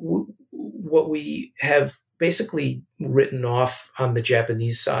so what we have basically written off on the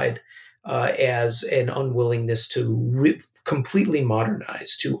Japanese side as an unwillingness to completely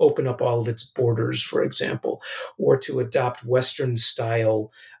modernize, to open up all of its borders, for example, or to adopt Western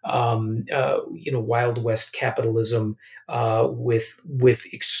style, Wild West capitalism with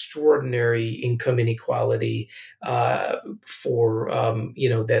extraordinary income inequality for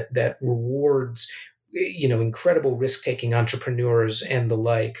that rewards incredible risk-taking entrepreneurs and the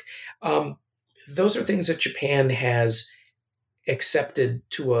like. Those are things that Japan has accepted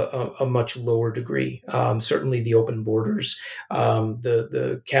to a much lower degree. Certainly, the open borders,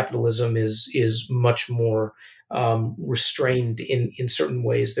 the capitalism is much more restrained in certain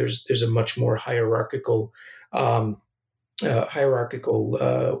ways. There's a much more hierarchical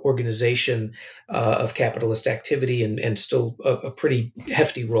organization of capitalist activity, and still a pretty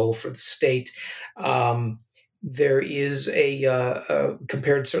hefty role for the state. There is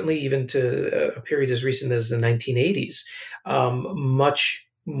compared certainly even to a period as recent as the 1980s, much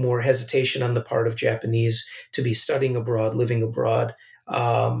more hesitation on the part of Japanese to be studying abroad, living abroad,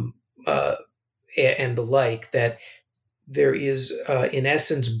 and the like, that there is, in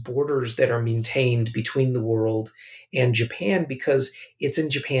essence, borders that are maintained between the world and Japan, because it's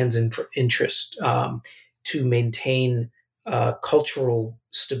in Japan's interest to maintain cultural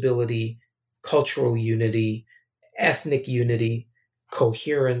stability, cultural unity, ethnic unity,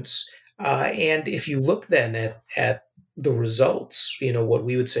 coherence. And if you look then at the results, what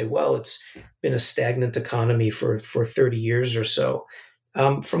we would say, well, it's been a stagnant economy for 30 years or so.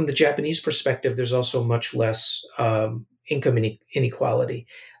 From the Japanese perspective, there's also much less income inequality.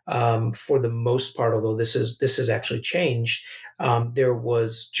 For the most part, although this has actually changed, there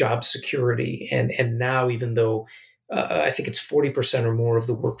was job security, and now, even though I think it's 40% or more of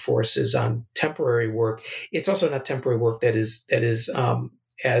the workforce is on temporary work, it's also not temporary work that is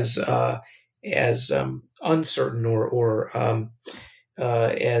as uncertain or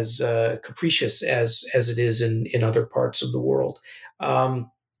as capricious as it is in other parts of the world.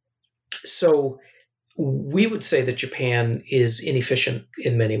 So we would say that Japan is inefficient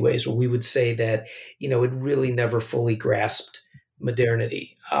in many ways, or we would say that it really never fully grasped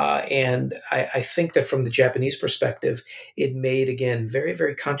modernity. And I think that from the Japanese perspective, it made, again, very,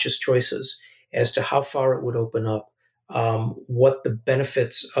 very conscious choices as to how far it would open up, what the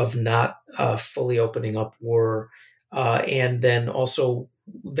benefits of not fully opening up were, and then also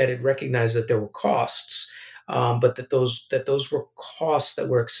that it recognized that there were costs, but that those were costs that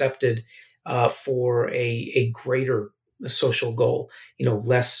were accepted for a greater social goal,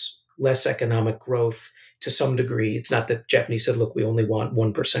 less economic growth. To some degree, it's not that Japanese said, look, we only want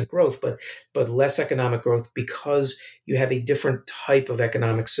 1% growth, but less economic growth, because you have a different type of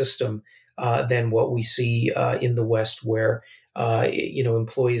economic system than what we see in the West, where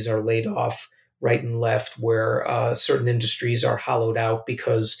employees are laid off right and left, where certain industries are hollowed out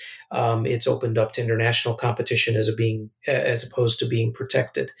because it's opened up to international competition as opposed to being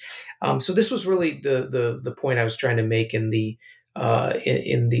protected. So this was really the point I was trying to make in the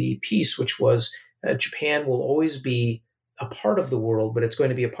piece, which was Japan will always be a part of the world, but it's going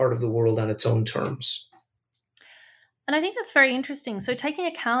to be a part of the world on its own terms. And I think that's very interesting. So taking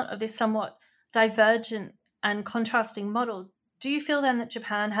account of this somewhat divergent and contrasting model, do you feel then that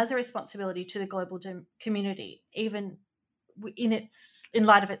Japan has a responsibility to the global community, even in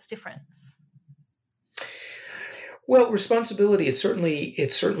light of its difference? Well, responsibility, it certainly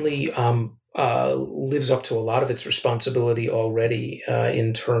lives up to a lot of its responsibility already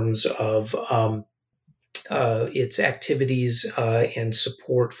in terms of its activities and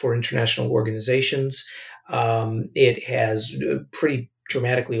support for international organizations. It has pretty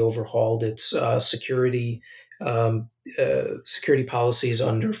dramatically overhauled its security policies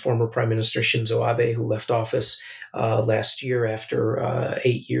under former Prime Minister Shinzo Abe, who left office last year after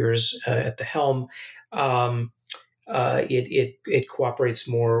 8 years at the helm. It cooperates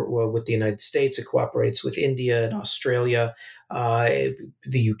more with the United States. It cooperates with India and Australia,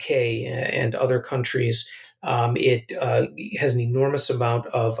 the UK, and other countries. It has an enormous amount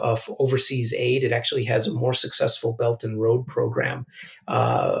of overseas aid. It actually has a more successful Belt and Road program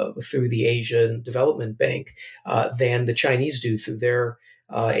through the Asian Development Bank than the Chinese do through their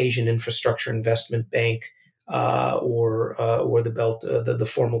Asian Infrastructure Investment Bank. or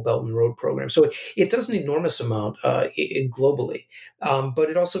the formal Belt and Road program. So it does an enormous amount globally, but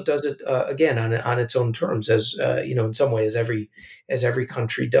it also does it again on its own terms, as in some way as every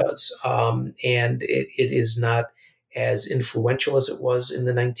country does, and it is not as influential as it was in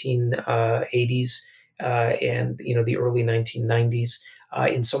the 1980s and the early 1990s.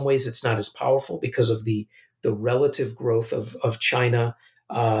 In some ways, it's not as powerful because of the relative growth of China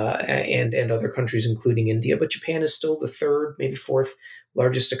and other countries, including India. But Japan is still the third, maybe fourth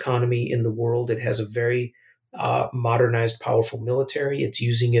largest economy in the world. It has a very modernized, powerful military. It's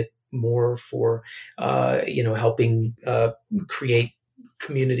using it more for helping create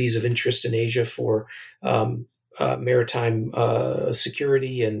communities of interest in Asia for maritime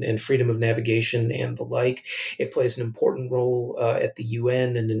security and freedom of navigation and the like. It plays an important role at the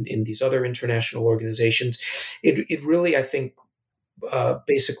UN and in these other international organizations. It really, I think,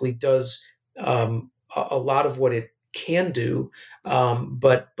 basically does a lot of what it can do,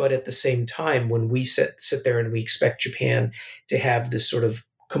 but at the same time, when we sit there and we expect Japan to have this sort of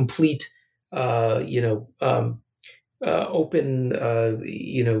complete, open,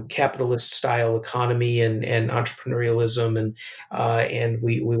 capitalist style economy and entrepreneurialism, and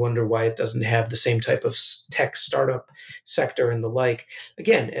we wonder why it doesn't have the same type of tech startup sector and the like.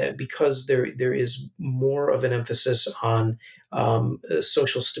 Again, because there is more of an emphasis on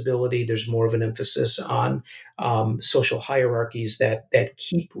social stability. There's more of an emphasis on social hierarchies that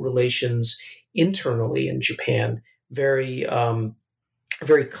keep relations internally in Japan very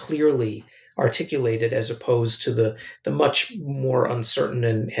very clearly articulated, as opposed to the much more uncertain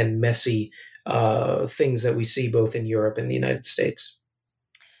and messy things that we see both in Europe and the United States.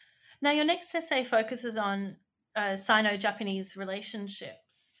 Now, your next essay focuses on Sino-Japanese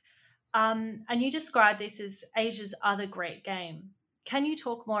relationships, and you describe this as Asia's other great game. Can you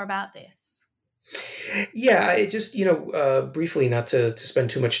talk more about this? Yeah, I just, briefly, not to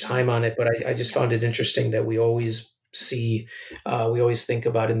spend too much time on it, but I just found it interesting that we always think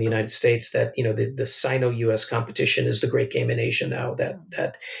about in the United States that, the Sino-US competition is the great game in Asia now,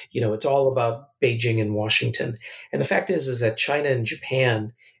 that it's all about Beijing and Washington. And the fact is that China and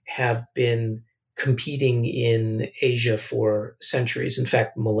Japan have been competing in Asia for centuries, in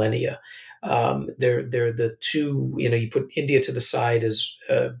fact, millennia. They're the two, you put India to the side as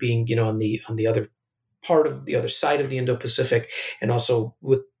being, on the other part of the other side of the Indo-Pacific, and also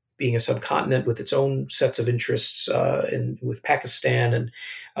with being a subcontinent with its own sets of interests, and with Pakistan and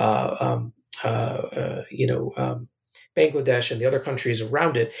Bangladesh and the other countries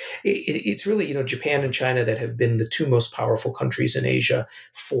around it. It's really, Japan and China that have been the two most powerful countries in Asia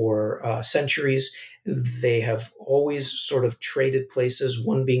for centuries. They have always sort of traded places,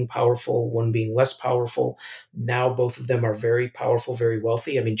 one being powerful, one being less powerful. Now both of them are very powerful, very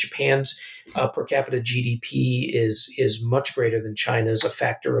wealthy. I mean, Japan's per capita GDP is much greater than China's, a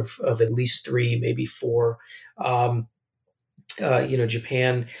factor of at least 3, maybe 4.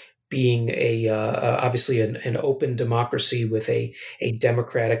 Japan being obviously an open democracy with a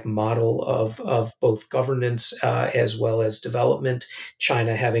democratic model of both governance as well as development.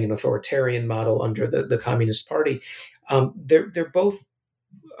 China having an authoritarian model under the Communist Party. They're both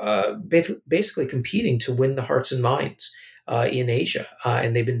basically competing to win the hearts and minds in Asia,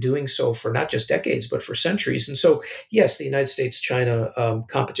 and they've been doing so for not just decades but for centuries. And so, yes, the United States-China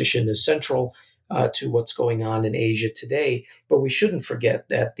competition is central to what's going on in Asia today. But we shouldn't forget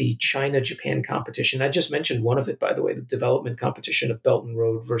that the China-Japan competition, I just mentioned one of it, by the way, the development competition of Belt and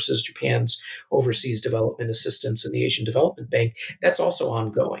Road versus Japan's overseas development assistance in the Asian Development Bank, that's also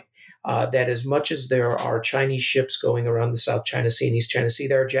ongoing. That as much as there are Chinese ships going around the South China Sea and East China Sea,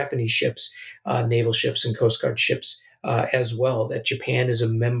 there are Japanese ships, naval ships and Coast Guard ships as well, that Japan is a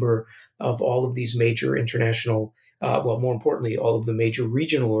member of all of these major international more importantly, all of the major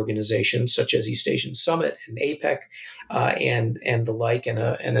regional organizations such as East Asian Summit and APEC and the like, and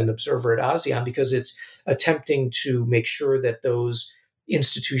an observer at ASEAN, because it's attempting to make sure that those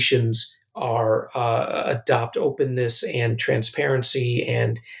institutions adopt openness and transparency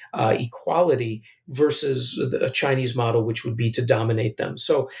and equality versus a Chinese model, which would be to dominate them.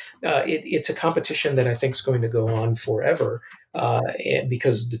 So it's a competition that I think is going to go on forever.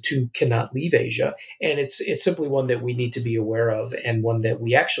 Because the two cannot leave Asia, and it's simply one that we need to be aware of, and one that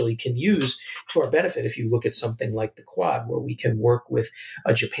we actually can use to our benefit. If you look at something like the Quad, where we can work with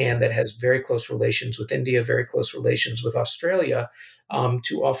a Japan that has very close relations with India, very close relations with Australia,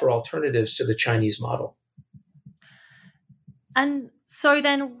 to offer alternatives to the Chinese model. And so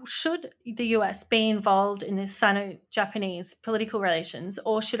then, should the US be involved in this Sino-Japanese political relations,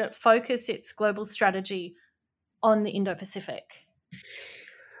 or should it focus its global strategy on the Indo-Pacific?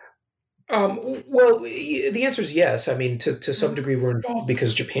 The answer is yes. I mean, to some degree, we're involved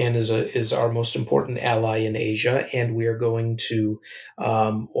because Japan is our most important ally in Asia, and we are going to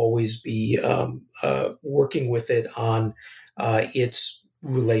always be working with it on its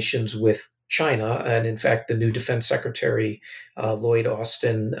relations with China. And in fact, the new Defense Secretary Lloyd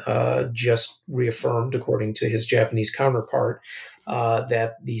Austin just reaffirmed, according to his Japanese counterpart,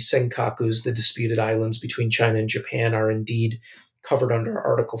 that the Senkakus, the disputed islands between China and Japan, are indeed covered under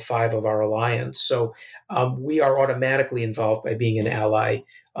Article 5 of our alliance. So we are automatically involved by being an ally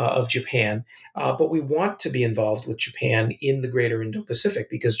of Japan. But we want to be involved with Japan in the greater Indo-Pacific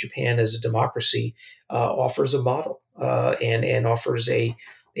because Japan as a democracy offers a model and offers a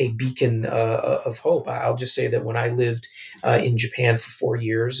beacon of hope. I'll just say that when I lived in Japan for 4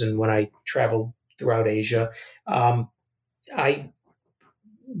 years and when I traveled throughout Asia, I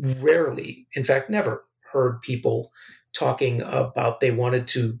rarely, in fact, never heard people talking about they wanted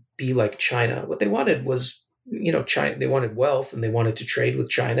to be like China. What they wanted was, China. They wanted wealth and they wanted to trade with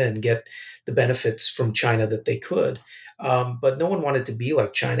China and get the benefits from China that they could. But no one wanted to be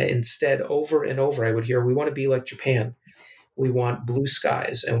like China. Instead, over and over, I would hear, we want to be like Japan. We want blue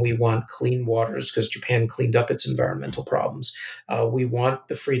skies and we want clean waters because Japan cleaned up its environmental problems. We want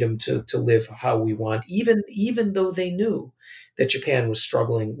the freedom to live how we want, even though they knew that Japan was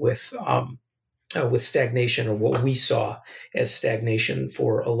struggling with stagnation, or what we saw as stagnation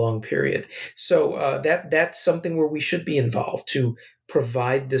for a long period. So that's something where we should be involved to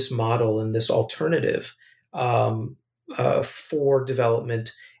provide this model and this alternative for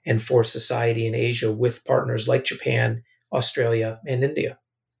development and for society in Asia with partners like Japan, Australia, and India.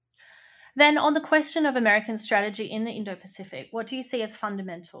 Then on the question of American strategy in the Indo-Pacific, what do you see as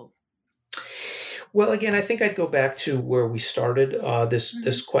fundamental? Well, again, I think I'd go back to where we started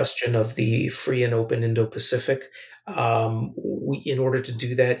this question of the free and open Indo-Pacific. In order to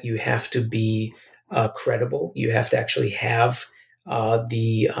do that, you have to be credible. You have to actually have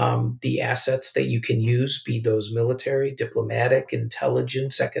the assets that you can use, be those military, diplomatic,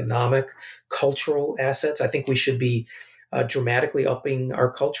 intelligence, economic, cultural assets. I think we should be dramatically upping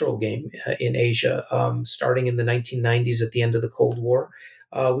our cultural game in Asia, starting in the 1990s at the end of the Cold War.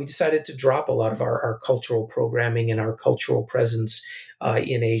 We decided to drop a lot of our cultural programming and our cultural presence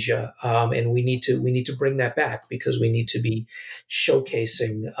in Asia, and we need to bring that back because we need to be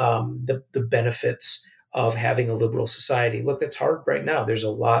showcasing the benefits of having a liberal society. Look, that's hard right now. There's a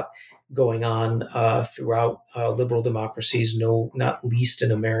lot going on throughout liberal democracies, not least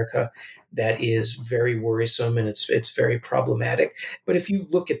in America, that is very worrisome and it's very problematic. But if you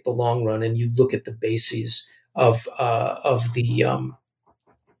look at the long run and you look at the bases of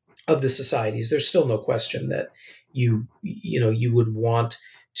the societies, there's still no question that you would want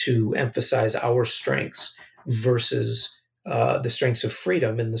to emphasize our strengths versus the strengths of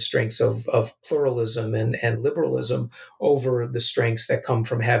freedom and the strengths of pluralism and liberalism over the strengths that come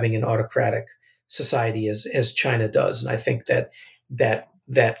from having an autocratic society as China does. And I think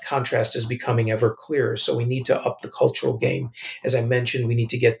that contrast is becoming ever clearer. So we need to up the cultural game. As I mentioned, we need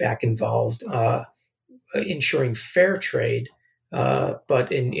to get back involved, ensuring fair trade,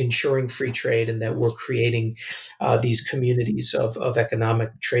 but in ensuring free trade, and that we're creating these communities of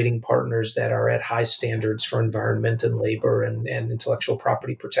economic trading partners that are at high standards for environment and labor and intellectual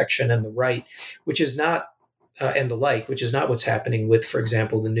property protection and the right, which is not and the like, which is not what's happening with, for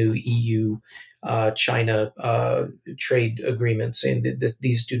example, the new EU China trade agreements, and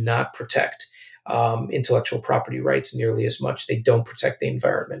these do not protect intellectual property rights nearly as much. They don't protect the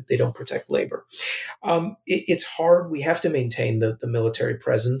environment. They don't protect labor. It's hard. We have to maintain the military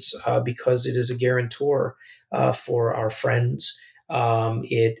presence because it is a guarantor for our friends.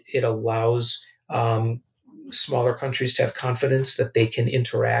 It allows smaller countries to have confidence that they can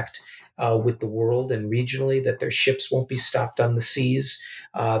interact with the world and regionally, that their ships won't be stopped on the seas,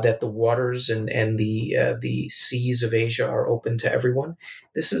 that the waters and the seas of Asia are open to everyone.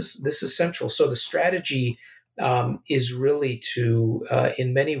 This is central. So the strategy is really to,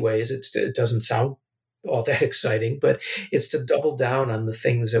 in many ways, it doesn't sound all that exciting, but it's to double down on the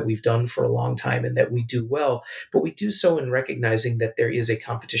things that we've done for a long time and that we do well. But we do so in recognizing that there is a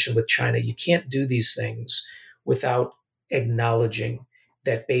competition with China. You can't do these things without acknowledging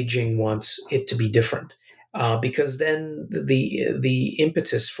that Beijing wants it to be different, because then the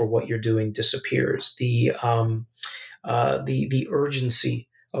impetus for what you're doing disappears. The urgency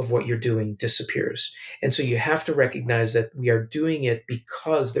of what you're doing disappears, and so you have to recognize that we are doing it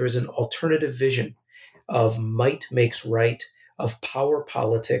because there is an alternative vision of might makes right, of power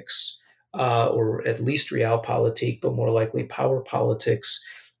politics, or at least realpolitik, but more likely power politics,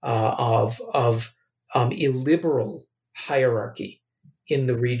 of illiberal hierarchy. in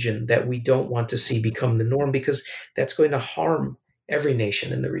the region that we don't want to see become the norm, because that's going to harm every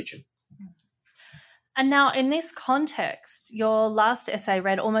nation in the region. And now, in this context, your last essay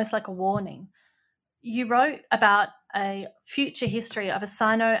read almost like a warning. You wrote about a future history of a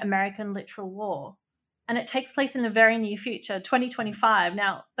Sino-American literal war, and it takes place in the very near future, 2025.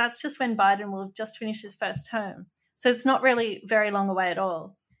 Now, that's just when Biden will have just finished his first term, so it's not really very long away at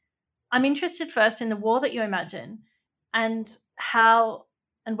all. I'm interested first in the war that you imagine and how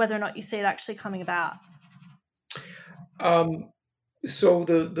and whether or not you see it actually coming about. So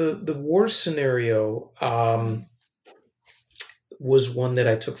the war scenario was one that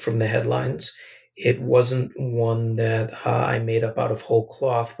I took from the headlines. It wasn't one that I made up out of whole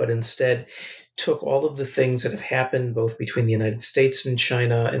cloth, but instead took all of the things that have happened both between the United States and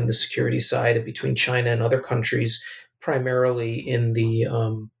China and the security side, and between China and other countries, primarily in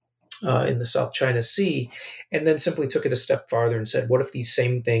the South China Sea, and then simply took it a step farther and said, what if these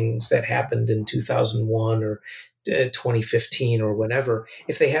same things that happened in 2001 or 2015 or whenever,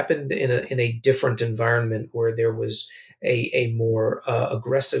 if they happened in a different environment where there was a more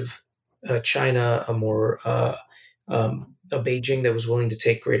aggressive China, a more a Beijing that was willing to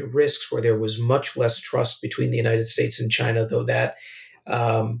take greater risks, where there was much less trust between the United States and China, though that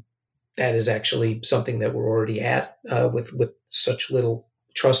is actually something that we're already at with such little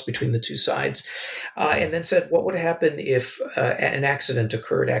trust between the two sides, and then said, what would happen if an accident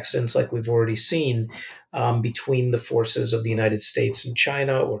occurred, accidents like we've already seen between the forces of the United States and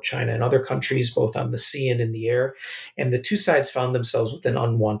China, or China and other countries, both on the sea and in the air, and the two sides found themselves with an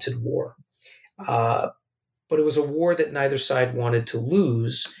unwanted war. But it was a war that neither side wanted to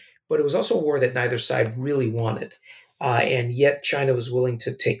lose, but it was also a war that neither side really wanted. And yet China was willing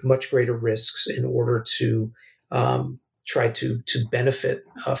to take much greater risks in order to try to benefit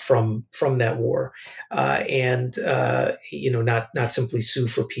from that war, and not simply sue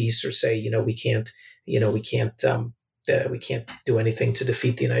for peace or say we can't do anything to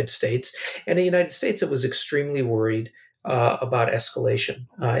defeat the United States. And the United States, it was extremely worried about escalation.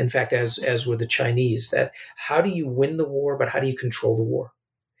 In fact, as were the Chinese, that how do you win the war, but how do you control the war?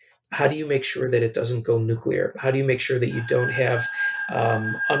 How do you make sure that it doesn't go nuclear? How do you make sure that you don't have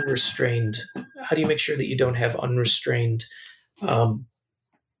unrestrained? How do you make sure that you don't have unrestrained cyber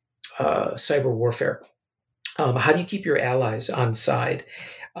warfare? How do you keep your allies on side?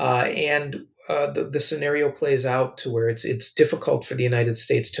 And the scenario plays out to where it's difficult for the United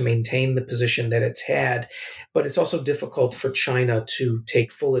States to maintain the position that it's had, but it's also difficult for China to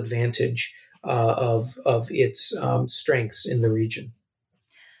take full advantage of its strengths in the region.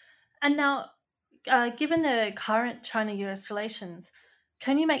 And now, given the current China-US relations,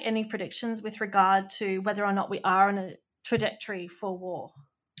 can you make any predictions with regard to whether or not we are on a trajectory for war?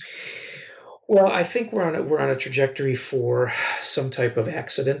 Well, I think we're on a trajectory for some type of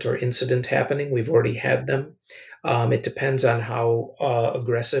accident or incident happening. We've already had them. It depends on how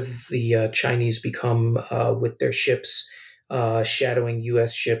aggressive the Chinese become with their ships shadowing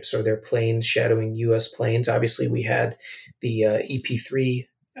U.S. ships, or their planes shadowing U.S. planes. Obviously, we had the EP-3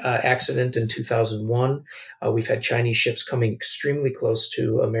 accident in 2001. We've had Chinese ships coming extremely close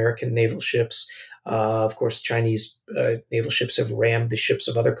to American naval ships. Of course, Chinese naval ships have rammed the ships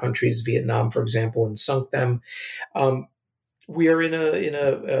of other countries, Vietnam, for example, and sunk them. We are in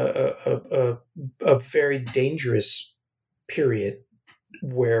a very dangerous period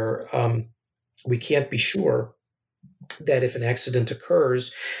where we can't be sure that if an accident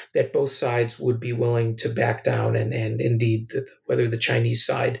occurs, that both sides would be willing to back down, and indeed whether the Chinese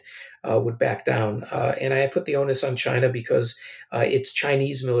side would back down. And I put the onus on China because it's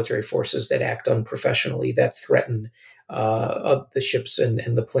Chinese military forces that act unprofessionally, that threaten the ships and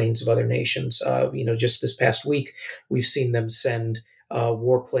the planes of other nations. Just this past week, we've seen them send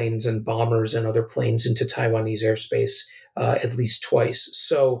warplanes and bombers and other planes into Taiwanese airspace at least twice.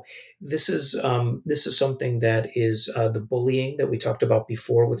 So this is something that is the bullying that we talked about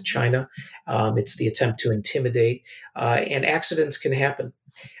before with China. It's the attempt to intimidate, and accidents can happen.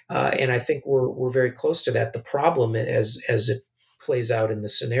 And I think we're very close to that. The problem, as it plays out in the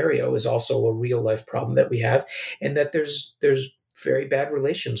scenario, is also a real life problem that we have, and that there's very bad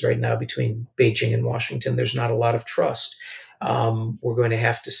relations right now between Beijing and Washington. There's not a lot of trust. We're going to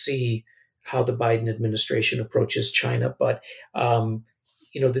have to see how the Biden administration approaches China. But,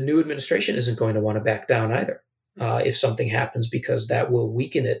 the new administration isn't going to want to back down either if something happens, because that will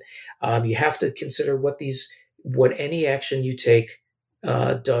weaken it. You have to consider what any action you take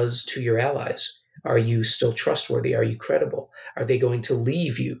does to your allies. Are you still trustworthy? Are you credible? Are they going to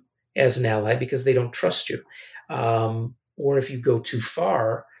leave you as an ally because they don't trust you? Or if you go too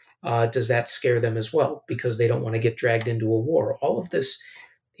far, does that scare them as well because they don't want to get dragged into a war? All of this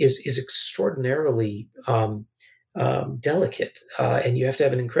is extraordinarily delicate, and you have to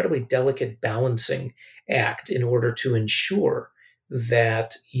have an incredibly delicate balancing act in order to ensure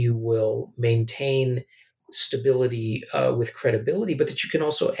that you will maintain stability with credibility, but that you can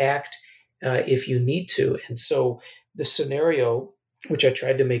also act if you need to. And so the scenario, which I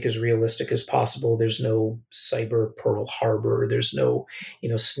tried to make as realistic as possible, there's no cyber Pearl Harbor, there's no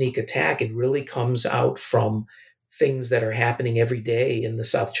sneak attack. It really comes out from things that are happening every day in the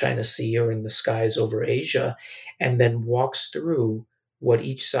South China Sea or in the skies over Asia, and then walks through what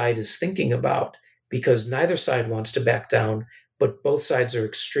each side is thinking about, because neither side wants to back down, but both sides are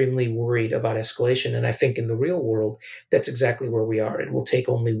extremely worried about escalation. And I think in the real world, that's exactly where we are. It will take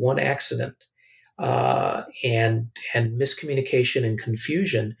only one accident and miscommunication and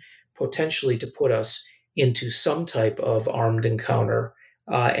confusion potentially to put us into some type of armed encounter.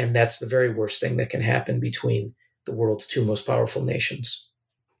 And that's the very worst thing that can happen between the world's two most powerful nations.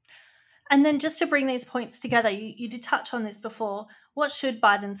 And then just to bring these points together, you did touch on this before. What should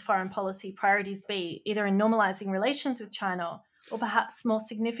Biden's foreign policy priorities be, either in normalizing relations with China or perhaps more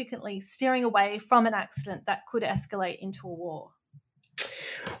significantly steering away from an accident that could escalate into a war?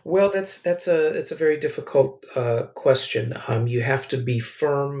 Well, it's a very difficult question. You have to be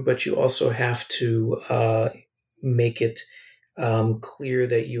firm, but you also have to make it clear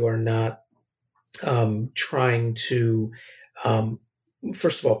that you are not trying to,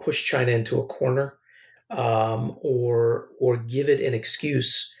 first of all, push China into a corner or give it an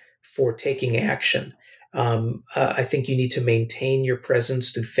excuse for taking action. I think you need to maintain your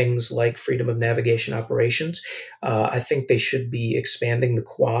presence through things like freedom of navigation operations. I think they should be expanding the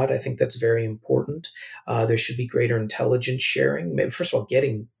Quad. I think that's very important. There should be greater intelligence sharing. First of all,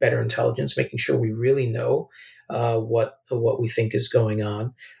 getting better intelligence, making sure we really know what we think is going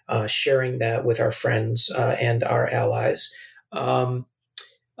on, sharing that with our friends and our allies. I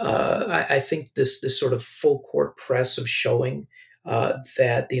think this sort of full court press of showing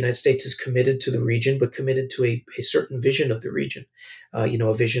that the United States is committed to the region, but committed to a certain vision of the region,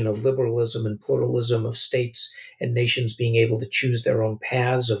 a vision of liberalism and pluralism, of states and nations being able to choose their own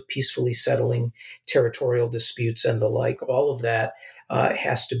paths, of peacefully settling territorial disputes and the like. All of that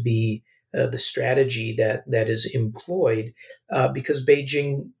has to be the strategy that is employed, because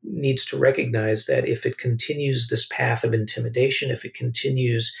Beijing needs to recognize that if it continues this path of intimidation, if it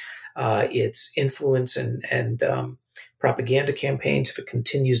continues its influence and propaganda campaigns, if it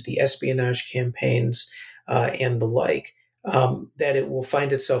continues the espionage campaigns and the like, that it will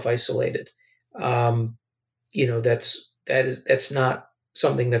find itself isolated. That's not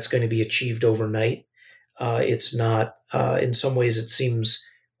something that's going to be achieved overnight. It's not. In some ways, it seems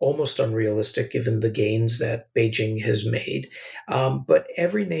almost unrealistic given the gains that Beijing has made. But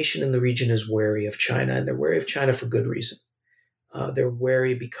every nation in the region is wary of China, and they're wary of China for good reason. They're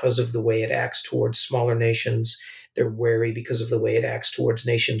wary because of the way it acts towards smaller nations. They're wary because of the way it acts towards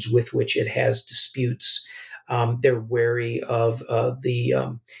nations with which it has disputes. They're wary of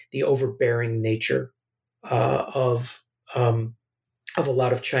the overbearing nature of a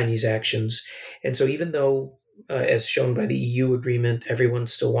lot of Chinese actions. And so even though, as shown by the EU agreement, everyone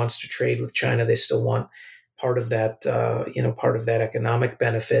still wants to trade with China, they still want part of that, part of that economic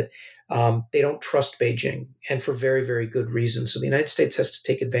benefit. They don't trust Beijing, and for very, very good reason. So the United States has to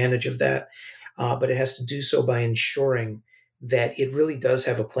take advantage of that, but it has to do so by ensuring that it really does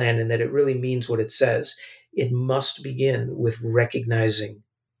have a plan and that it really means what it says. It must begin with recognizing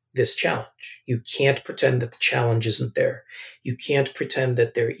this challenge. You can't pretend that the challenge isn't there. You can't pretend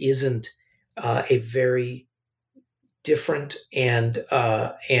that there isn't a very different and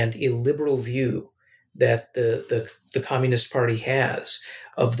illiberal view that the Communist Party has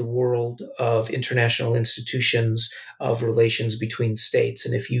of the world, of international institutions, of relations between states.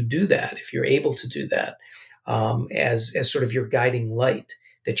 And if you do that, if you're able to do that as sort of your guiding light,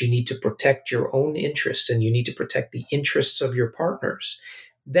 that you need to protect your own interests and you need to protect the interests of your partners,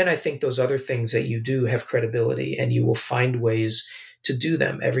 then I think those other things that you do have credibility, and you will find ways to do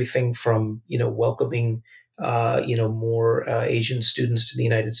them. Everything from, welcoming more Asian students to the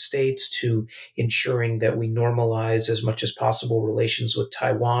United States, to ensuring that we normalize as much as possible relations with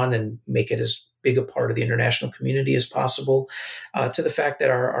Taiwan and make it as big a part of the international community as possible, to the fact that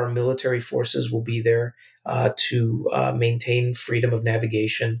our military forces will be there to maintain freedom of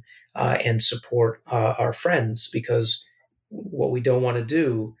navigation and support our friends, because what we don't want to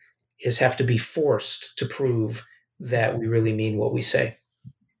do is have to be forced to prove that we really mean what we say.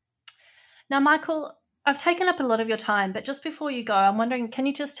 Now, Michael, I've taken up a lot of your time, but just before you go, I'm wondering, can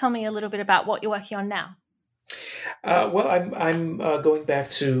you just tell me a little bit about what you're working on now? Well, I'm going back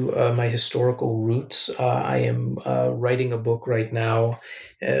to my historical roots. I am writing a book right now.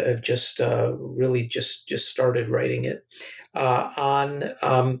 I've just really just started writing it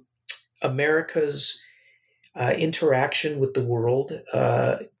on America's interaction with the world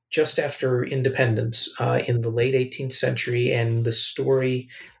just after independence in the late 18th century, and the story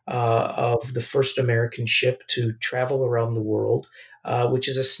of the first American ship to travel around the world, which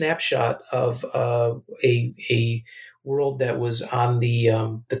is a snapshot of a world that was on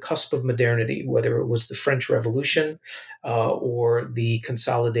the cusp of modernity, whether it was the French Revolution or the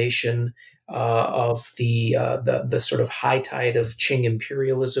consolidation of the sort of high tide of Qing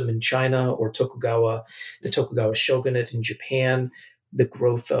imperialism in China, or the Tokugawa shogunate in Japan, the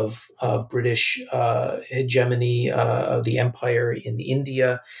growth of British hegemony of the empire in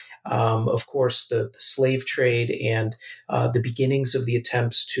India, of course, the slave trade, and the beginnings of the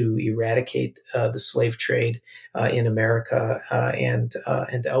attempts to eradicate the slave trade in America and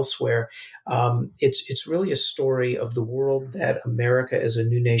elsewhere. It's really a story of the world that America as a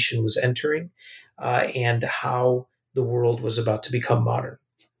new nation was entering, and how the world was about to become modern.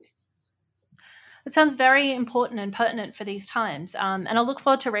 It sounds very important and pertinent for these times, and I look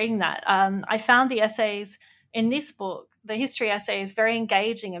forward to reading that. I found the essays in this book, the history essays, very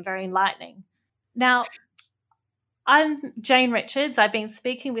engaging and very enlightening. Now, I'm Jane Richards. I've been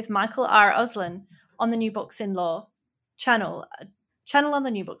speaking with Michael R. Oslin on the New Books in Law channel on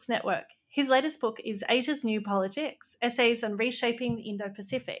the New Books Network. His latest book is Asia's New Politics, Essays on Reshaping the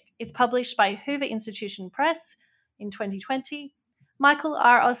Indo-Pacific. It's published by Hoover Institution Press in 2020. Michael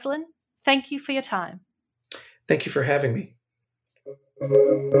R. Oslin, thank you for your time. Thank you for having me.